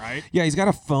interaction, right? Yeah, he's got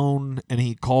a phone and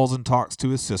he calls and talks to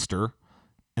his sister.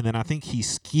 And then I think he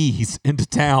skis into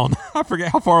town. I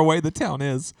forget how far away the town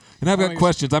is. And I've got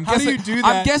questions. I'm how do guessing, you do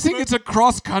I'm that? guessing it's a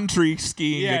cross-country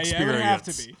skiing Yeah, experience. it would have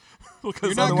to be. Because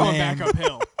You're not otherwise- going back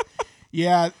uphill.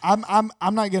 Yeah, I'm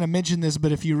not going to mention this,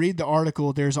 but if you read the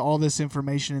article, there's all this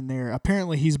information in there.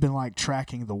 Apparently, he's been like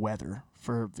tracking the weather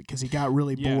because he got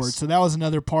really bored. Yes. So that was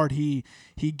another part. He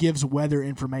gives weather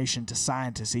information to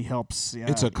scientists. He helps.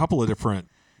 It's a couple of different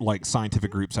like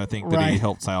scientific groups, I think, that Right. he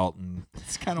helps out. And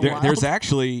It's kind of wild. there's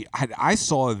actually, I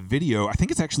saw a video. I think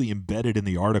it's actually embedded in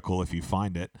the article if you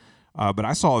find it. But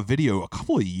I saw a video a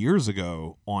couple of years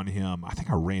ago on him. I think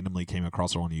I randomly came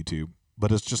across it on YouTube.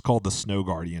 But it's just called The Snow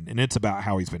Guardian, and it's about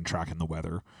how he's been tracking the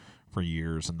weather for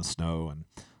years and the snow and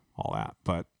all that.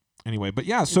 But anyway,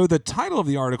 so the title of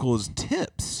the article is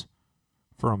Tips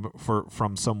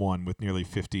from someone with nearly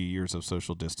 50 years of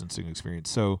social distancing experience.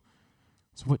 So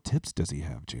what tips does he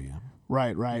have, JM?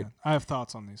 right. Yeah, I have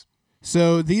thoughts on these.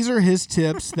 So these are his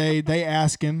tips. They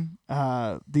ask him.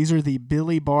 These are the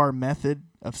Billy Barr method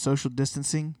of social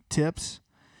distancing tips.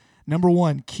 Number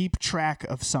 1, keep track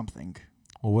of something.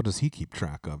 Well, what does he keep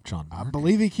track of, John I Mark?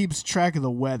 believe he keeps track of the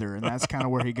weather, and that's kind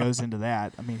of where he goes into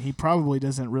that. I mean, he probably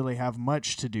doesn't really have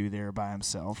much to do there by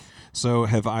himself. So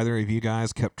have either of you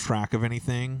guys kept track of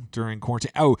anything during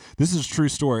quarantine? Oh, this is a true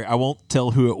story. I won't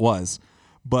tell who it was,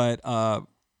 but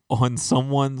on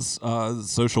someone's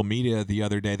social media the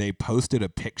other day, they posted a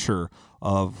picture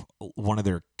of one of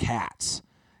their cats.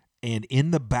 And in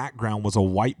the background was a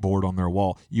whiteboard on their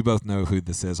wall. You both know who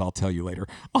this is. I'll tell you later.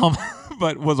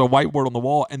 But was a whiteboard on the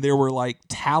wall, and there were like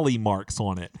tally marks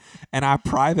on it. And I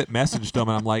private messaged them,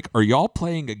 and I'm like, "Are y'all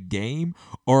playing a game,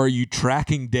 or are you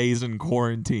tracking days in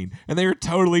quarantine?" And they were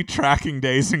totally tracking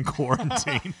days in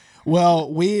quarantine.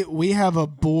 Well, we have a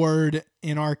board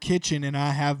in our kitchen, and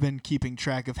I have been keeping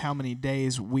track of how many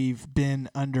days we've been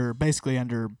basically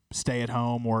under stay at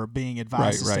home or being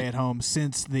advised to stay at home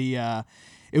since the.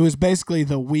 It was basically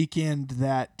the weekend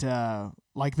that,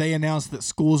 like, they announced that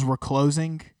schools were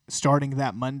closing starting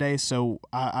that Monday. So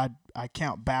I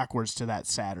count backwards to that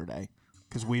Saturday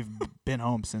because we've been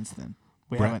home since then.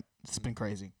 We Brad? haven't. It's been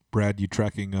crazy. Brad, you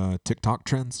tracking TikTok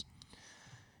trends?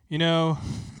 You know,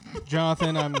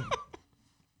 Jonathan,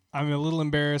 I'm a little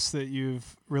embarrassed that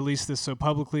you've released this so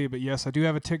publicly, but yes, I do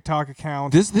have a TikTok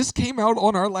account. This came out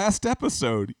on our last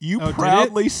episode. You Oh, did it?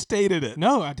 proudly stated it.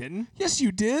 No, I didn't. Yes,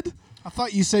 you did. I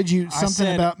thought you said something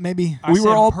said- about maybe. I We said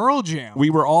were all- Pearl Jam. We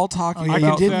were all talking Oh, yeah, you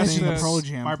about did confess mention the this, Pearl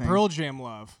Jam my thing. Pearl Jam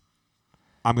love.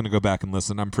 I'm going to go back and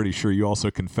listen. I'm pretty sure you also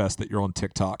confessed that you're on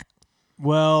TikTok.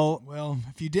 Well, Well,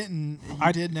 if you didn't, you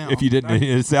I- did now. If you didn't,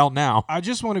 it's out now. I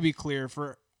just want to be clear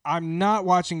I'm not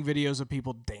watching videos of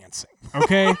people dancing,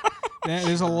 okay?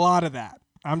 There's a lot of that.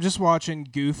 I'm just watching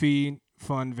goofy,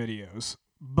 fun videos.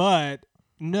 But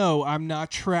no, I'm not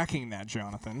tracking that,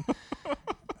 Jonathan.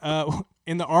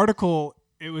 In the article,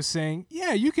 it was saying,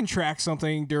 yeah, you can track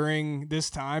something during this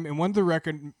time. And one of the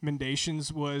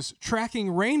recommendations was tracking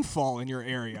rainfall in your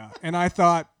area. And I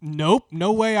thought, nope,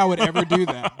 no way I would ever do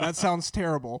that. That sounds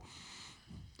terrible.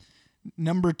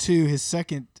 Number 2, his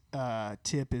second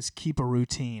tip is keep a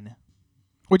routine.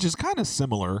 Which is kind of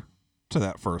similar to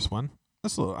that first one.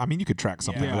 You could track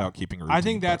something Yeah. without keeping a routine. I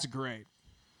think that's great.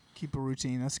 Keep a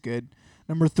routine. That's good.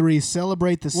 Number 3,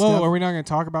 celebrate the Whoa, stuff. are we not going to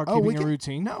talk about we keeping a can-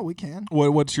 routine? No, we can.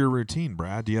 What's your routine,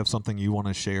 Brad? Do you have something you want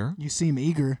to share? You seem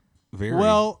eager. Very.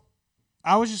 Well,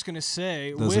 I was just going to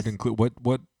say, does it include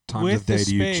what times with of day the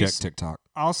do you check space- TikTok?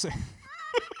 I'll say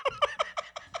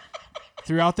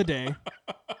throughout the day,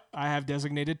 I have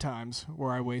designated times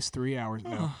where I waste 3 hours.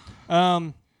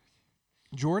 No.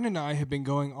 Jordan and I have been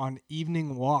going on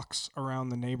evening walks around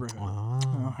the neighborhood.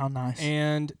 Oh, how nice.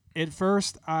 And at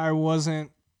first, I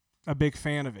wasn't a big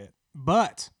fan of it.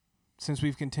 But since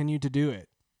we've continued to do it,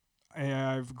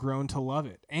 I've grown to love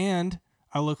it. And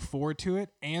I look forward to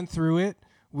it. And through it,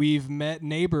 we've met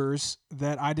neighbors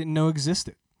that I didn't know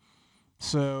existed.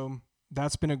 So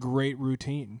that's been a great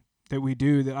routine that we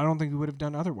do that I don't think we would have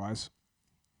done otherwise.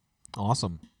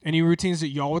 Awesome. Any routines that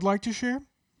y'all would like to share?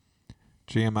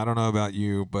 Jam, I don't know about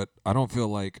you, but I don't feel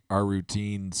like our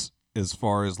routines, as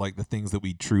far as like the things that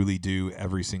we truly do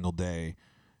every single day,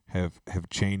 have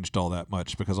changed all that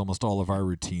much, because almost all of our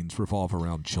routines revolve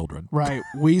around children. Right.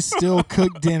 We still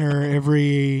cook dinner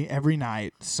every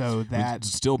night, so that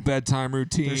It's still bedtime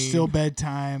routine. there's still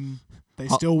bedtime. They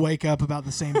still wake up about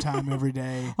the same time every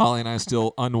day. Holly and I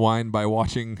still unwind by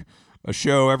watching a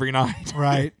show every night.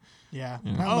 Right. Yeah.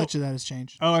 Not Oh. much of that has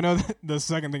changed. Oh, I know the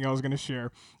second thing I was going to share.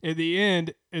 At the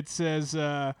end, it says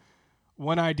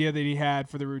one idea that he had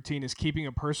for the routine is keeping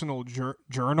a personal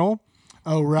journal.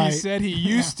 Oh, right. He said he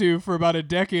used to for about a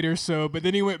decade or so, but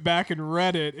then he went back and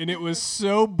read it, and it was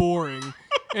so boring.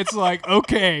 It's like,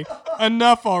 okay,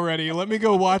 enough already. Let me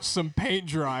go watch some paint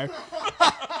dry.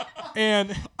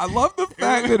 And I love the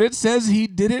fact that it says he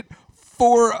did it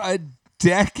for a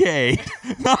decade.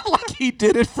 Not like he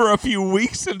did it for a few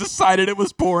weeks and decided it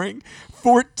was boring.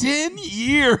 For 10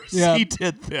 years Yeah. he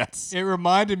did this. it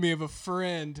reminded me of a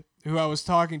friend who I was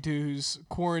talking to who's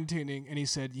quarantining, and he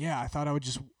said, yeah, I thought I would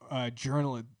just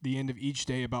journal at the end of each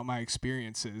day about my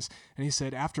experiences. And he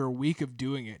said after a week of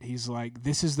doing it, he's like,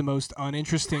 this is the most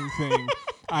uninteresting thing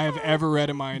I have ever read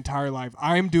in my entire life.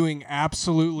 I'm doing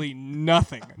absolutely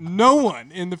nothing. No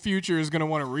one in the future is going to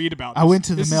want to read about this. I went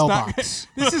to the This is not- mailbox.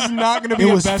 This is not going to be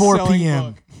It a was 4 best-selling p.m.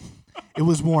 book. It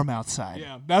was warm outside.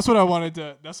 Yeah, that's what I wanted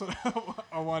to. That's what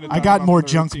I wanted. To I talk got about more the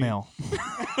junk routine. mail.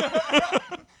 I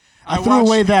I threw watched-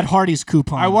 away that Hardee's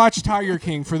coupon. I watched Tiger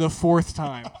King for the 4th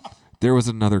time. There was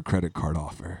another credit card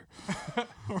offer.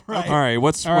 Right. All right,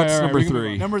 what's All right, number we can move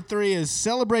 3? on. Number 3 is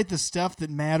celebrate the stuff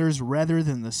that matters rather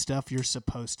than the stuff you're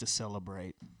supposed to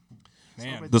celebrate.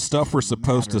 Man, The stuff we're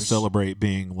supposed to matters. celebrate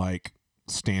being like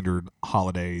standard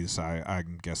holidays,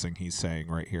 I'm guessing he's saying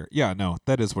right here. Yeah, no,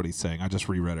 that is what he's saying. I just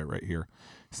reread it right here.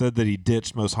 He said that he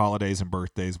ditched most holidays and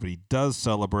birthdays, but he does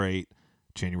celebrate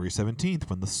January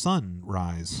 17th when the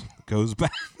sunrise goes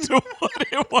back to what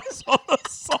it was on the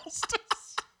solstice.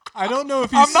 I don't know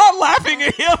if he's. I'm not laughing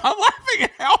at him. I'm laughing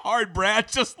at how hard Brad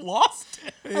just lost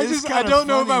it. I don't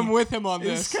know if I'm with him on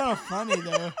this. It's kind of funny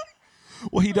though.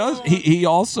 Well, he does. He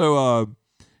also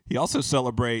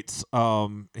celebrates.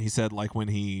 He said like when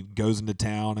he goes into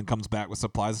town and comes back with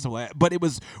supplies and stuff like that. But it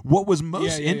was what was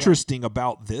most Yeah. interesting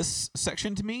about this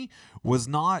section to me was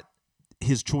not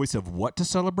his choice of what to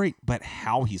celebrate, but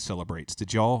how he celebrates.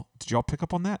 Did y'all pick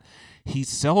up on that? He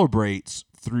celebrates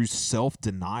through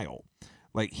self-denial.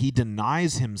 Like he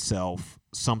denies himself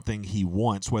something he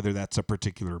wants, whether that's a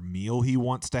particular meal he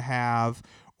wants to have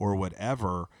or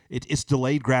whatever. It's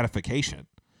delayed gratification.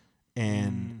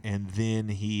 And then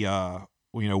he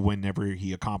whenever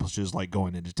he accomplishes like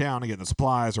going into town and getting the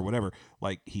supplies or whatever,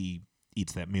 like he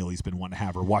eats that meal he's been wanting to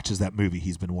have or watches that movie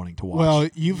he's been wanting to watch. Well,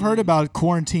 you've heard about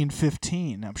Quarantine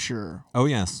 15, I'm sure. Oh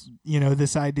yes. You know,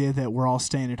 this idea that we're all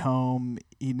staying at home,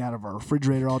 eating out of our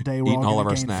refrigerator all day. We're Eating all all of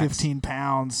our going to gain snacks. 15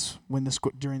 pounds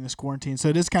during this quarantine. So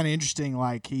it is kind of interesting,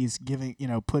 like he's giving,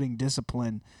 putting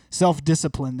discipline,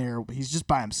 self-discipline there. He's just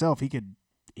by himself. He could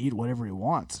eat whatever he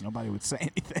wants. Nobody would say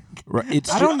anything.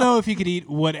 Right. I don't know if he could eat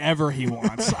whatever he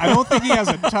wants. I don't think he has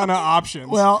a ton of options.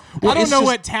 Well, I don't it's know just-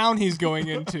 what town he's going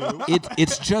into.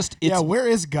 It's yeah, where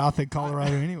is Gothic,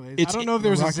 Colorado anyways? I don't know if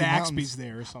there's a Rocky Zaxby's Mountains.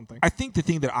 there or something. I think the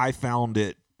thing that I found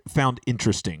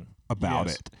interesting about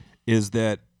Yes. it is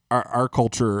that our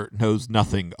culture knows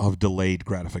nothing of delayed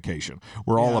gratification.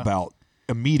 We're all Yeah. about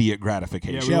immediate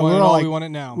gratification. we Yeah, want we're it all all. like- We want it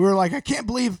now. We were like, I can't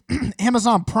believe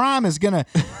Amazon Prime is going to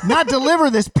not deliver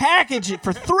this package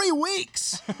for 3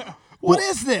 weeks. What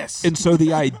is this? And so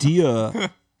the idea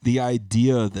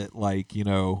that like,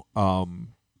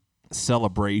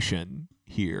 celebration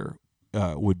here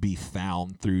would be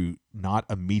found through not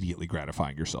immediately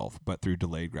gratifying yourself, but through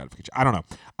delayed gratification. I don't know.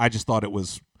 I just thought it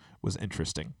was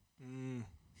interesting.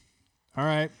 All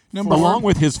right. Along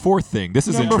with his fourth thing. This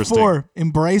is Number interesting. 4,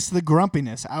 embrace the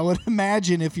grumpiness. I would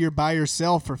imagine if you're by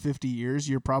yourself for 50 years,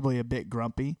 you're probably a bit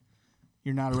grumpy.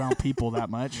 You're not around people that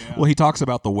much. Well, he talks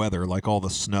about the weather, like all the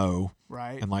snow,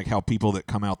 Right. and like how people that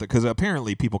come out there, because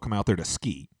apparently people come out there to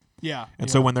ski. Yeah. And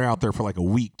so when they're out there for like a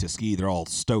week to ski, they're all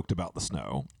stoked about the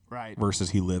snow. Right. Versus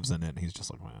he lives in it, and he's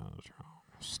just like, well,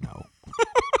 snow.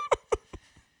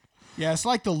 Yeah, it's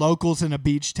like the locals in a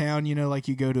beach town. You know, like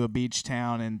you go to a beach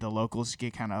town and the locals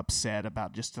get kind of upset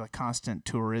about just the constant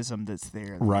tourism that's there.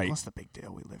 They're like, Right. what's the big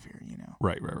deal? We live here, you know.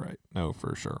 Right. No,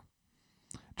 for sure.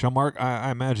 John Mark,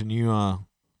 I imagine you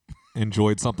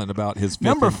enjoyed something about his fifth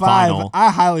Number and 5, final. I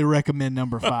highly recommend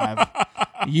number 5.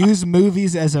 Use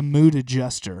movies as a mood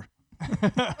adjuster.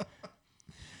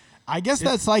 I guess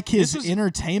that's like his this is-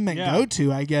 entertainment yeah.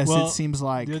 go-to, I guess Well, it seems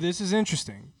like. This is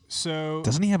interesting. So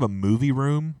Doesn't he have a movie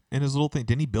room in his little thing?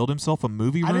 Didn't he build himself a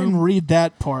movie room? I didn't read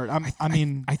that part. I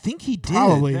mean, I think he did.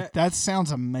 probably. That- That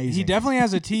sounds amazing. he definitely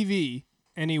has a TV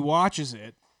and he watches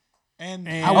it. And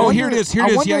And- I Oh, wonder- here it is, here I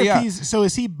it is. wonder Yeah, if yeah. he's- so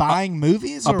is he buying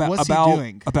movies or what's he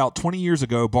doing? About 20 years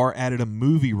ago, Bart added a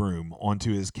movie room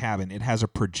onto his cabin. It has a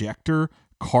projector,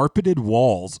 carpeted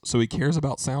walls, so he cares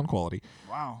about sound quality,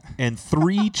 Wow. and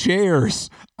 3 chairs.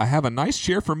 I have a nice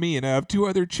chair for me, and I have 2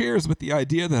 other chairs with the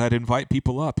idea that I'd invite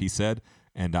people up, he said,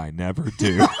 and I never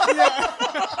do.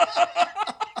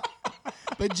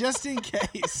 But just in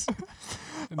case.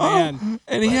 Man,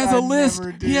 And he But has I a list.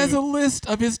 never He has do. a list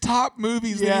of his top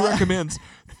movies that Yeah. he recommends.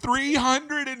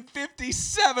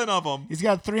 357 of them. He's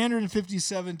got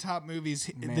 357 top movies.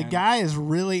 The Man. guy is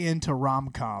really into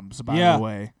rom-coms, by Yeah. the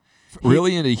way.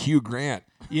 Really into Hugh Grant.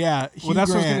 Yeah. well, that's what I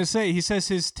was Grant. going to say. He says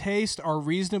his tastes are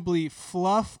reasonably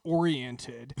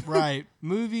fluff-oriented. Right.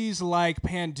 Movies like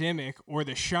Pandemic or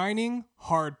The Shining,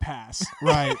 hard pass.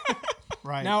 Right.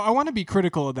 Right. Now, I want to be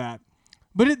critical of that.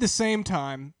 But at the same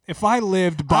time, if I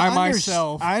lived by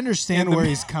myself I understand in the- where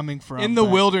he's coming from. in the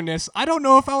but wilderness, I don't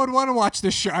know if I would want to watch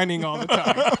The Shining all the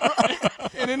time.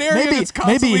 In an area that's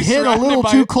constantly maybe hit a surrounded little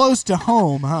by, too close to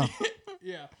home, huh?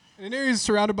 Yeah, in an area that's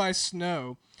surrounded by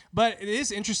snow. But it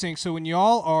is interesting. So when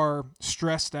y'all are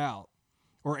stressed out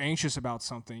or anxious about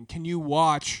something, can you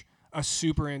watch a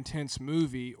super intense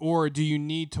movie, or do you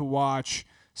need to watch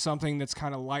something that's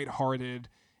kind of lighthearted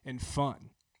and fun?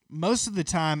 Most of the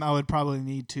time, I would probably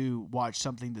need to watch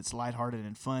something that's lighthearted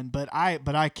and fun. But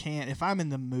I can't. If I'm in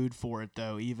the mood for it,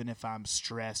 though, even if I'm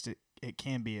stressed, it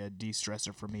can be a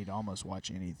de-stressor for me to almost watch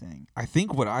anything. I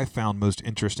think what I found most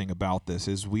interesting about this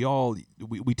is we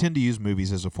tend to use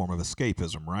movies as a form of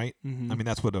escapism, right? Mm-hmm. I mean,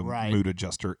 that's what a Right. mood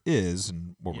adjuster is,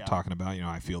 and what Yeah. we're talking about.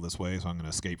 I feel this way, so I'm going to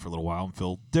escape for a little while and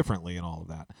feel differently and all of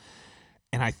that.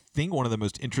 And I think one of the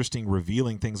most interesting,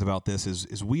 revealing things about this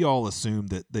is we all assume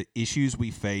that the issues we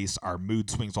face, our mood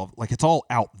swings, it's all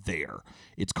out there.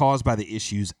 It's caused by the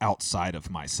issues outside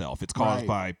of myself. It's caused Right.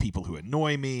 by people who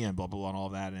annoy me and blah, blah, blah, and all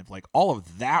of that. And if all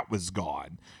of that was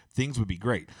gone, things would be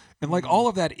great. And all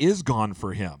of that is gone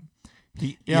for him.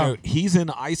 He's in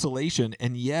isolation,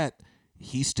 and yet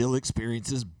he still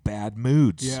experiences bad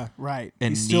moods. Yeah. Right.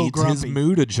 And He's still needs his grumpy.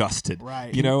 mood adjusted.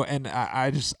 Right. And I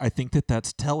think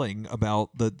that's telling about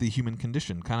the human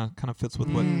condition. Kind of fits with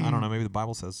what I don't know, maybe the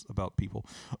Bible says about people.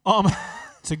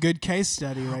 It's a good case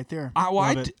study right there.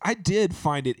 I did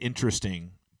find it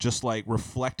interesting, just like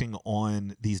reflecting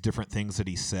on these different things that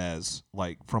he says,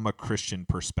 like from a Christian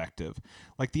perspective,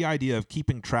 like the idea of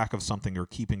keeping track of something or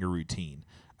keeping a routine.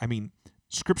 I mean,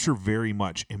 Scripture very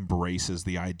much embraces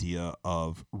the idea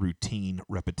of routine,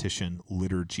 repetition,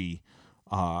 liturgy,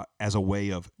 as a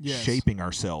way of Yes. shaping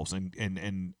ourselves and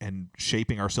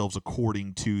shaping ourselves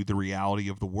according to the reality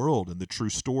of the world and the true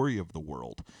story of the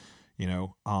world.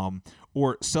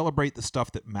 Or celebrate the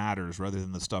stuff that matters rather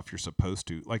than the stuff you're supposed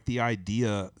to. Like the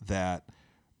idea that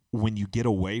when you get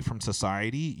away from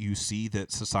society, you see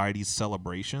that society's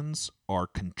celebrations are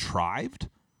contrived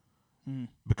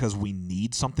because we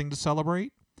need something to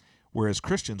celebrate. Whereas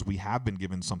Christians, we have been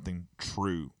given something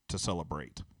true to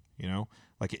celebrate.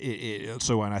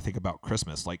 So when I think about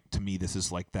Christmas, like to me, this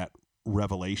is like that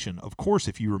revelation. Of course,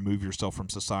 if you remove yourself from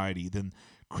society, then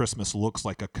Christmas looks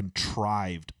like a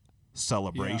contrived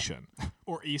celebration.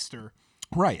 Or Easter.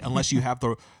 Right, unless you have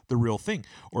the real thing.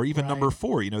 Or even Right. number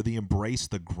 4, the embrace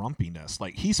the grumpiness.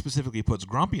 Like he specifically puts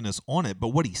grumpiness on it, but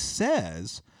what he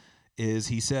says is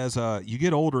you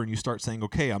get older and you start saying,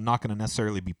 okay, I'm not going to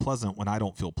necessarily be pleasant when I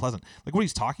don't feel pleasant. Like what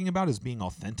he's talking about is being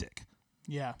authentic.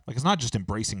 Yeah. Like it's not just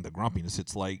embracing the grumpiness.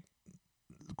 It's like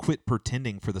quit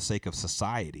pretending for the sake of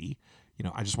society.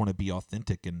 I just want to be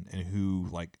authentic and who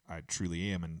like I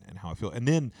truly am and how I feel. And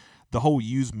then the whole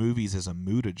use movies as a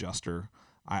mood adjuster.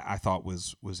 I thought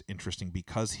was interesting,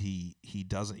 because he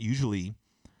doesn't usually,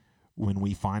 when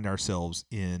we find ourselves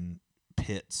in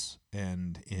pits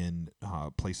and in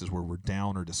places where we're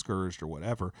down or discouraged or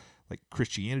whatever, like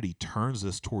Christianity turns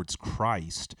us towards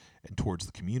Christ and towards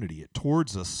the community. It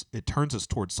turns us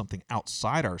towards something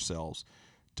outside ourselves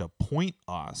to point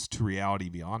us to reality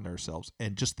beyond ourselves.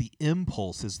 And just the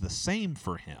impulse is the same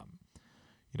for him.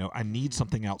 I need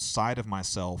something outside of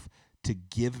myself to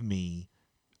give me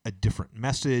a different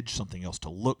message, something else to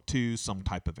look to, some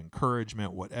type of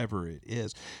encouragement, whatever it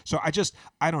is. So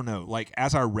I don't know, like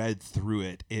as I read through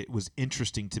it, it was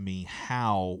interesting to me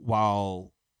how,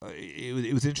 while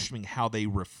it was interesting how they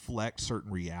reflect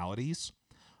certain realities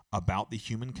about the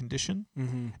human condition,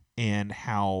 and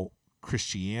how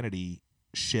Christianity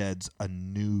sheds a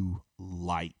new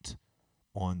light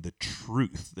on the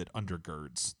truth that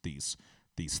undergirds these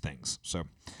things. So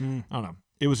I don't know.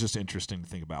 It was just interesting to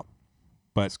think about.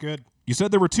 But That's good. You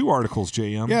said there were 2 articles,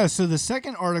 JM. Yeah, so the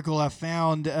second article I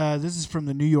found, this is from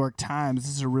the New York Times.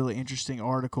 This is a really interesting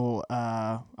article.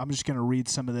 I'm just going to read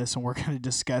some of this, and we're going to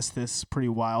discuss this. Pretty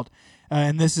wild.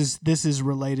 And this is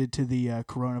related to the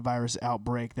coronavirus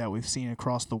outbreak that we've seen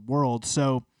across the world.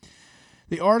 So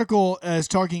the article is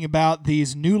talking about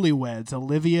these newlyweds,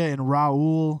 Olivia and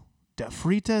Raul de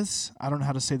Freitas. I don't know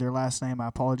how to say their last name. I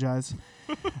apologize.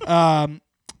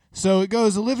 So it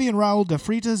goes, Olivia and Raul de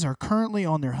Freitas are currently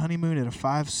on their honeymoon at a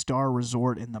 5-star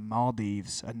resort in the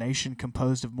Maldives, a nation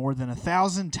composed of more than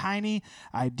 1,000 tiny,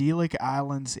 idyllic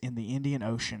islands in the Indian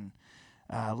Ocean,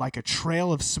 like a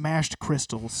trail of smashed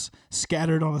crystals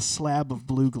scattered on a slab of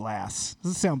blue glass.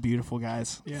 Does it sound beautiful,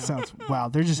 guys? Yeah. Sounds, wow,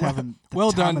 they're just having the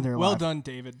Well time done. of their Well life. done,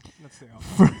 David. That's the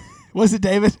author Was it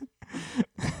David?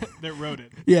 that wrote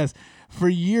it. Yes. For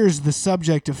years, the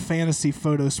subject of fantasy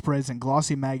photo spreads in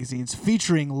glossy magazines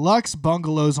featuring luxe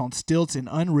bungalows on stilts in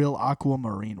unreal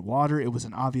aquamarine water, it was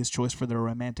an obvious choice for their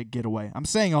romantic getaway. I'm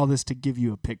saying all this to give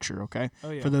you a picture, okay?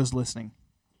 Oh, yeah. For those listening.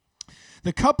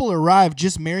 The couple arrived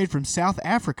just married from South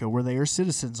Africa, where they are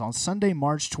citizens, on Sunday,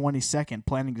 March 22nd,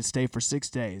 planning to stay for 6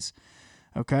 days.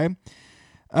 Okay?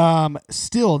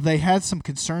 Still, they had some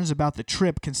concerns about the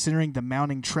trip, considering the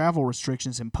mounting travel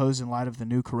restrictions imposed in light of the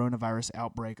new coronavirus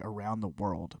outbreak around the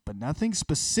world. But nothing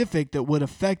specific that would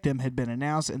affect them had been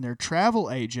announced, and their travel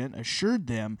agent assured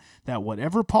them that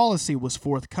whatever policy was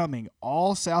forthcoming,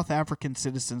 all South African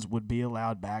citizens would be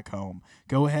allowed back home.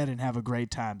 Go ahead and have a great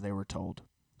time, they were told.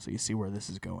 So you see where this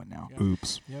is going now. Yep.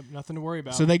 Oops. Yep, nothing to worry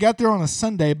about. So they got there on a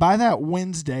Sunday. By that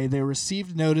Wednesday, they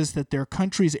received notice that their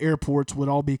country's airports would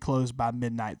all be closed by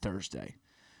midnight Thursday.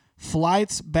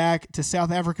 Flights back to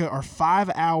South Africa are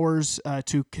 5 hours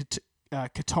to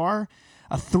Qatar,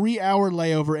 a 3-hour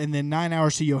layover, and then 9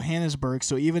 hours to Johannesburg.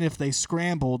 So even if they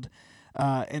scrambled,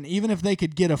 and even if they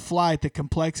could get a flight, the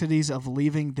complexities of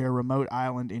leaving their remote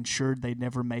island ensured they'd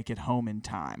never make it home in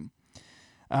time.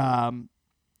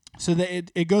 So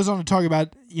it goes on to talk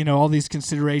about, all these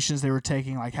considerations they were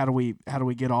taking, like how do we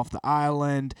get off the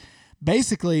island.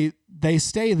 Basically, they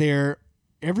stay there.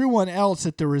 Everyone else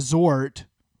at the resort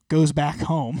goes back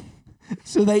home.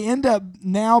 So they end up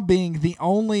now being the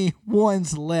only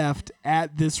ones left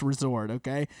at this resort,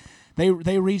 okay?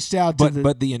 They reached out to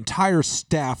But the entire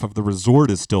staff of the resort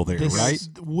is still there, right?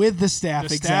 With the staff,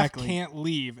 the exactly. staff can't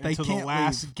leave They until can't the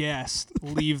last leave. guest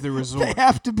leave the resort. They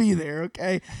have to be there,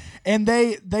 okay? And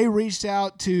they reached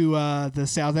out to the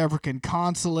South African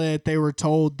consulate. They were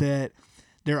told that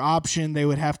their option, they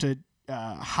would have to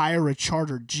hire a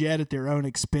charter jet at their own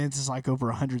expense, is like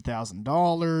over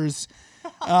 $100,000.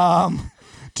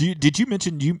 Did you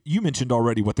mention you mentioned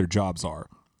already what their jobs are?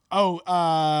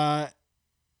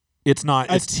 It's not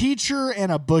A teacher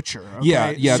and a butcher.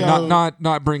 Okay? Yeah, So,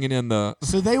 not bringing in the.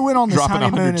 So they went on this dropping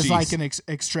honeymoon 100 as like Gs. an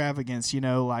extravagance,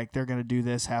 like they're going to do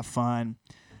this, have fun.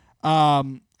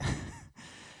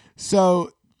 So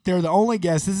they're the only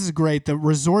guests. This is great. The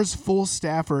resort's full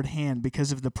staff are at hand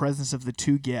because of the presence of the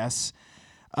 2 guests.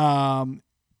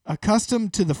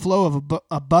 Accustomed to the flow of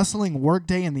a bustling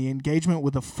workday and the engagement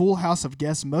with a full house of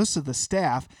guests, most of the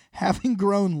staff, having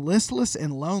grown listless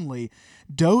and lonely,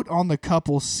 dote on the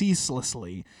couple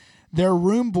ceaselessly. Their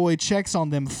room boy checks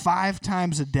on them 5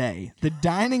 times a day. The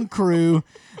dining crew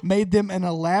made them an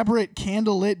elaborate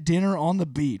candlelit dinner on the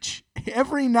beach.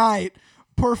 Every night,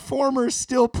 performers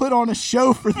still put on a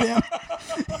show for them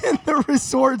in the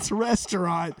resort's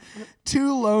restaurant.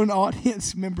 2 lone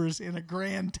audience members in a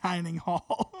grand dining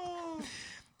hall.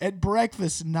 At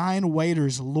breakfast, 9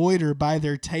 waiters loiter by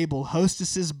their table.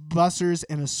 Hostesses, bussers,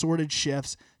 and assorted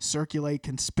chefs circulate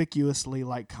conspicuously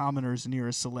like commoners near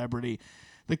a celebrity.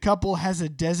 The couple has a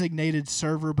designated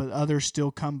server, but others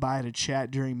still come by to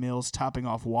chat during meals, topping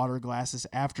off water glasses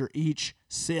after each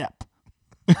sip.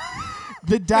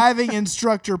 The diving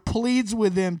instructor pleads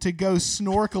with them to go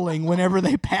snorkeling whenever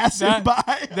they pass him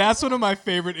by. That's one of my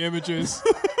favorite images.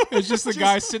 It's just the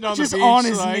guy sitting on the beach. Just on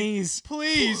his like, knees.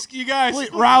 Please, you guys.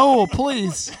 Raul,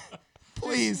 please.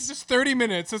 Please. Just 30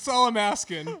 minutes. That's all I'm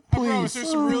asking. I promise there's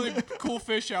some really cool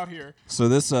fish out here. So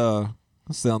this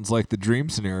sounds like the dream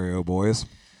scenario, boys.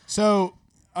 So,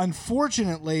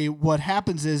 unfortunately, what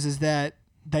happens is that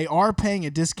they are paying a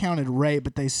discounted rate,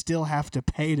 but they still have to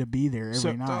pay to be there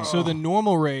every night. So the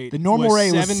normal rate rate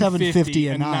was $750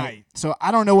 $750 a night. So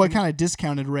I don't know what kind of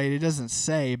discounted rate, it doesn't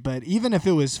say, but even if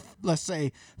it was, let's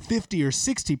say, 50 or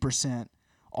 60%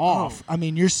 off, I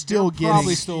mean, you're still getting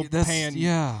probably still That's- paying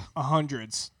yeah.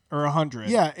 hundreds or 100.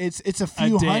 Yeah, it's a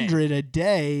few day. hundred a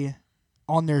day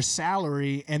on their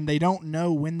salary, and they don't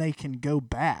know when they can go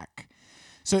back.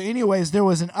 So anyways, there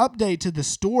was an update to the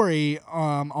story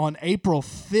on April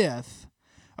 5th,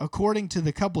 according to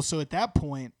the couple. So at that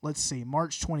point, let's see,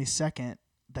 March 22nd,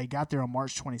 they got there on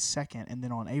March 22nd, and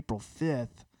then on April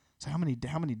 5th, so how many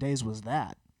days was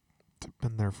that?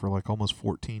 Been there for like almost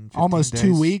 14, 15 Almost days.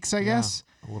 2 weeks, I Yeah, guess.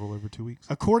 a little over 2 weeks.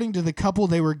 According to the couple,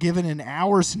 they were given an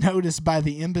hour's notice by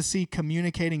the embassy,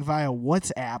 communicating via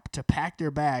WhatsApp to pack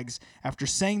their bags. After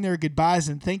saying their goodbyes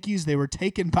and thank yous, they were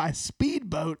taken by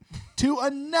speedboat to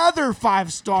another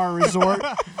 5-star resort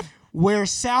where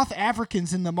South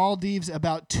Africans in the Maldives,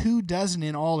 about 24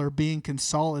 in all, are being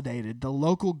consolidated. The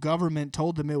local government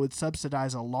told them it would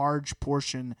subsidize a large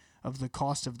portion of the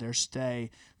cost of their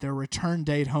stay. Their return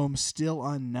date home still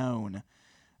unknown.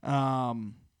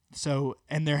 So,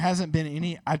 and there hasn't been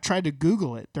any, I tried to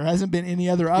Google it. There hasn't been any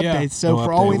other updates. Yeah. So No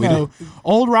for all update. we We know,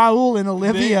 old Raul and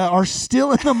Olivia are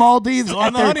still in the Maldives Still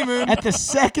on the honeymoon. at the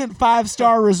second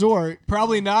 5-star resort.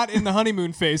 Probably not in the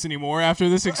honeymoon phase anymore after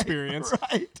this experience.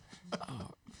 Right.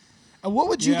 What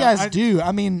would you Yeah, guys do?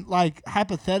 I mean, like,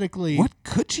 hypothetically, What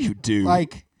could you do?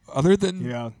 like, other than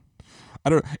Yeah. I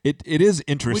don't know. It is would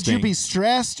interesting. you be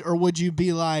stressed, or would you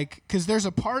be like, because there's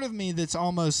a part of me that's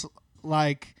almost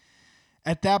like,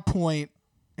 at that point,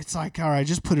 it's like, all right,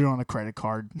 just put it on a credit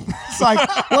card. It's like,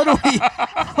 what do we,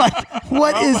 like,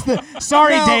 what is the,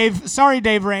 sorry,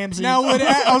 Dave Ramsey. Now,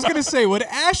 I was going to say, would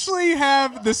Ashley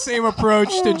have the same approach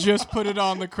to just put it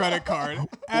on the credit card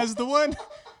as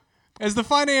the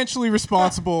financially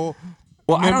responsible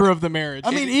member of the marriage?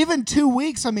 I mean, even 2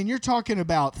 weeks, I mean, you're talking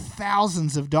about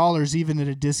thousands of dollars, even at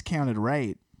a discounted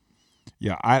rate.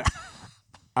 Yeah,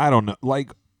 I don't know.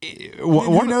 Like,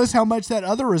 Who knows how much that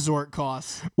other resort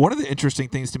costs? one of the interesting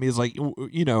things to me is like,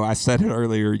 you know, I said it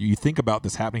earlier. You think about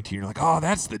this happening to you, you're like, oh,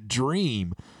 that's the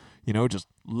dream. You know, just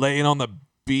laying on the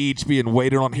beach, being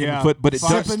waited on hand and foot. But it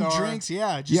does, Sipping drinks,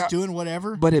 just doing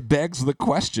whatever. but it begs the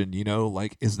question. You know,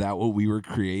 like, is that what we were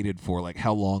created for? Like,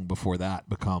 how long before that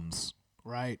becomes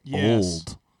Right.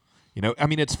 old? You know, I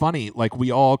mean, it's funny. Like, we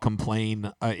all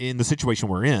complain in the situation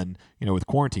we're in. You know, with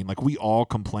quarantine, like, we all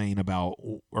complain about,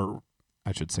 or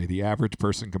I should say, the average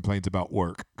person complains about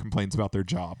work, complains about their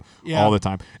job all the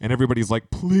time, and everybody's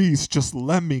like, "Please, just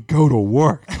let me go to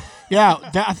work." Yeah,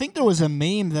 I think there was a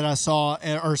meme that I saw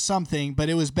or something, but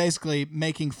it was basically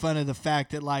making fun of the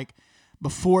fact that, like,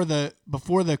 before the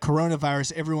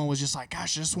coronavirus, everyone was just like,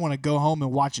 "Gosh, I just want to go home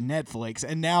and watch Netflix,"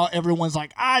 and now everyone's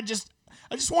like, I just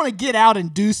want to get out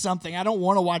and do something. I don't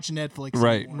want to watch Netflix."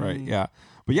 Right, anymore. right, yeah.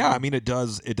 But yeah, I mean, it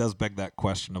does beg that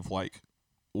question of like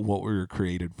what we were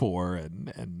created for,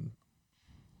 and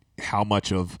how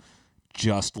much of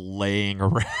just laying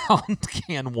around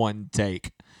can one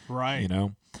take, right. you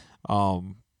know?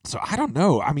 So I don't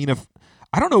know. I mean,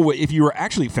 if you were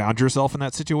actually found yourself in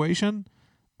that situation,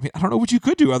 I mean, I don't know what you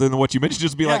could do other than what you mentioned.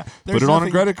 Just be like, there's put it on a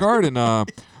nothing- credit card, and I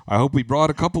hope we brought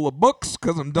a couple of books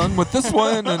because I'm done with this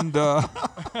one. And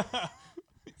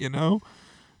you know,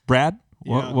 Brad,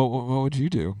 Yeah. what would you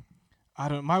do? I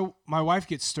don't. My wife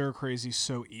gets stir crazy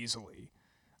so easily.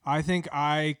 I think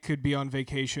I could be on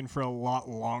vacation for a lot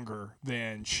longer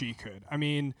than she could. I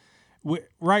mean,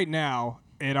 right now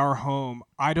at our home,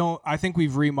 I think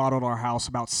we've remodeled our house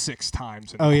about 6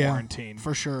 times in quarantine.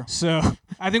 for sure. So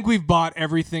I think we've bought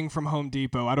everything from Home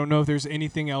Depot. I don't know if there's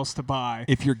anything else to buy.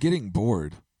 If you're getting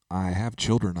bored, I have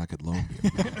children I could loan you.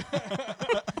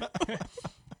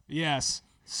 Yes.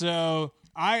 So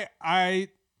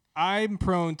I'm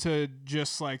prone to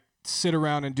just like sit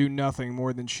around and do nothing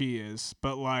more than she is.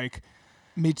 But like,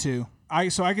 Me too. I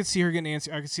could see her getting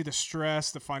antsy. I could see the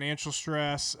stress, the financial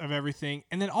stress of everything,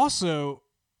 and then also,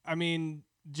 I mean,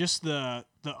 just the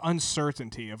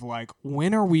uncertainty of like,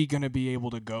 when are we going to be able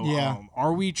to go Yeah. home?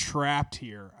 Are we trapped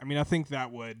here? I mean, I think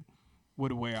that would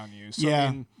would weigh on you. So, yeah.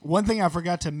 I mean, One thing I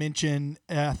forgot to mention,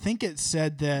 I think it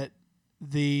said that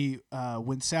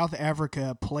when South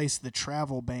Africa placed the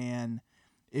travel ban,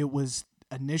 it was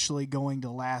initially going to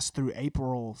last through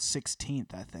April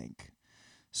 16th, I think.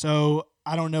 So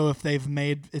I don't know if they've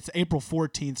made – it's April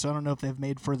 14th, so I don't know if they've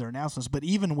made further announcements. But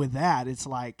even with that, it's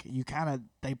like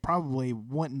they probably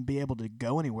wouldn't be able to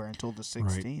go anywhere until the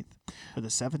 16th or the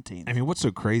 17th. I mean, what's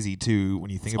so crazy, too, when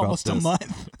you think about almost this. a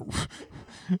month.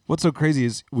 What's so crazy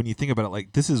is when you think about it,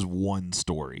 like, this is one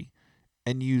story.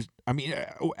 And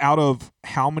out of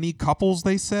how many couples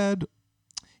they said?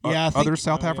 Yeah, I think, other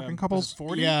South African couples?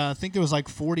 40? Yeah, I think there was like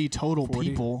 40 total 40?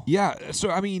 people. Yeah,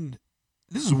 so I mean,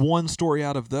 this is one story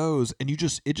out of those, and it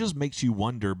just makes you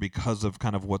wonder, because of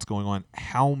kind of what's going on,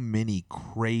 how many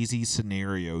crazy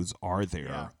scenarios are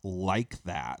there like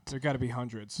that? There got to be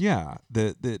hundreds. Yeah,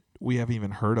 that we haven't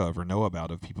even heard of or know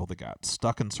about, of people that got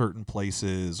stuck in certain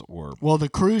places, or Well, the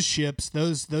cruise ships,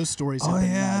 those stories have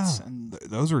been nuts. And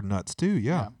those are nuts too.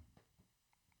 Yeah.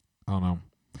 I don't know.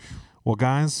 Well,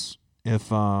 guys,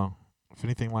 if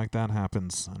anything like that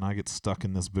happens and I get stuck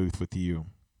in this booth with you,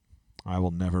 I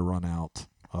will never run out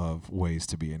of ways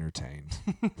to be entertained.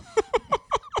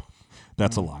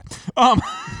 That's a lie.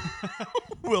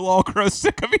 We'll all grow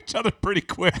sick of each other pretty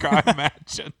quick, I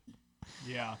imagine.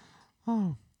 Yeah.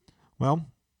 Oh. Well,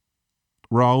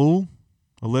 Raul,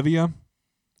 Olivia,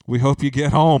 we hope you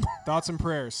get home. Thoughts and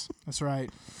prayers. That's right.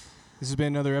 This has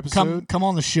been another episode. Come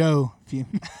on the show if you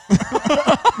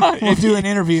we'll do an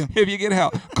interview. If you get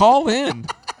help, call in.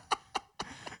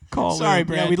 Sorry, in.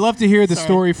 Brad. Yeah, we'd love to hear the Sorry.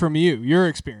 story from you, your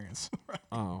experience.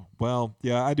 Oh, well,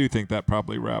 yeah, I do think that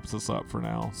probably wraps us up for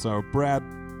now. So, Brad,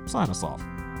 sign us off.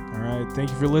 All right. Thank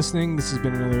you for listening. This has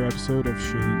been another episode of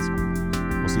Shades.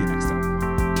 We'll see you next time.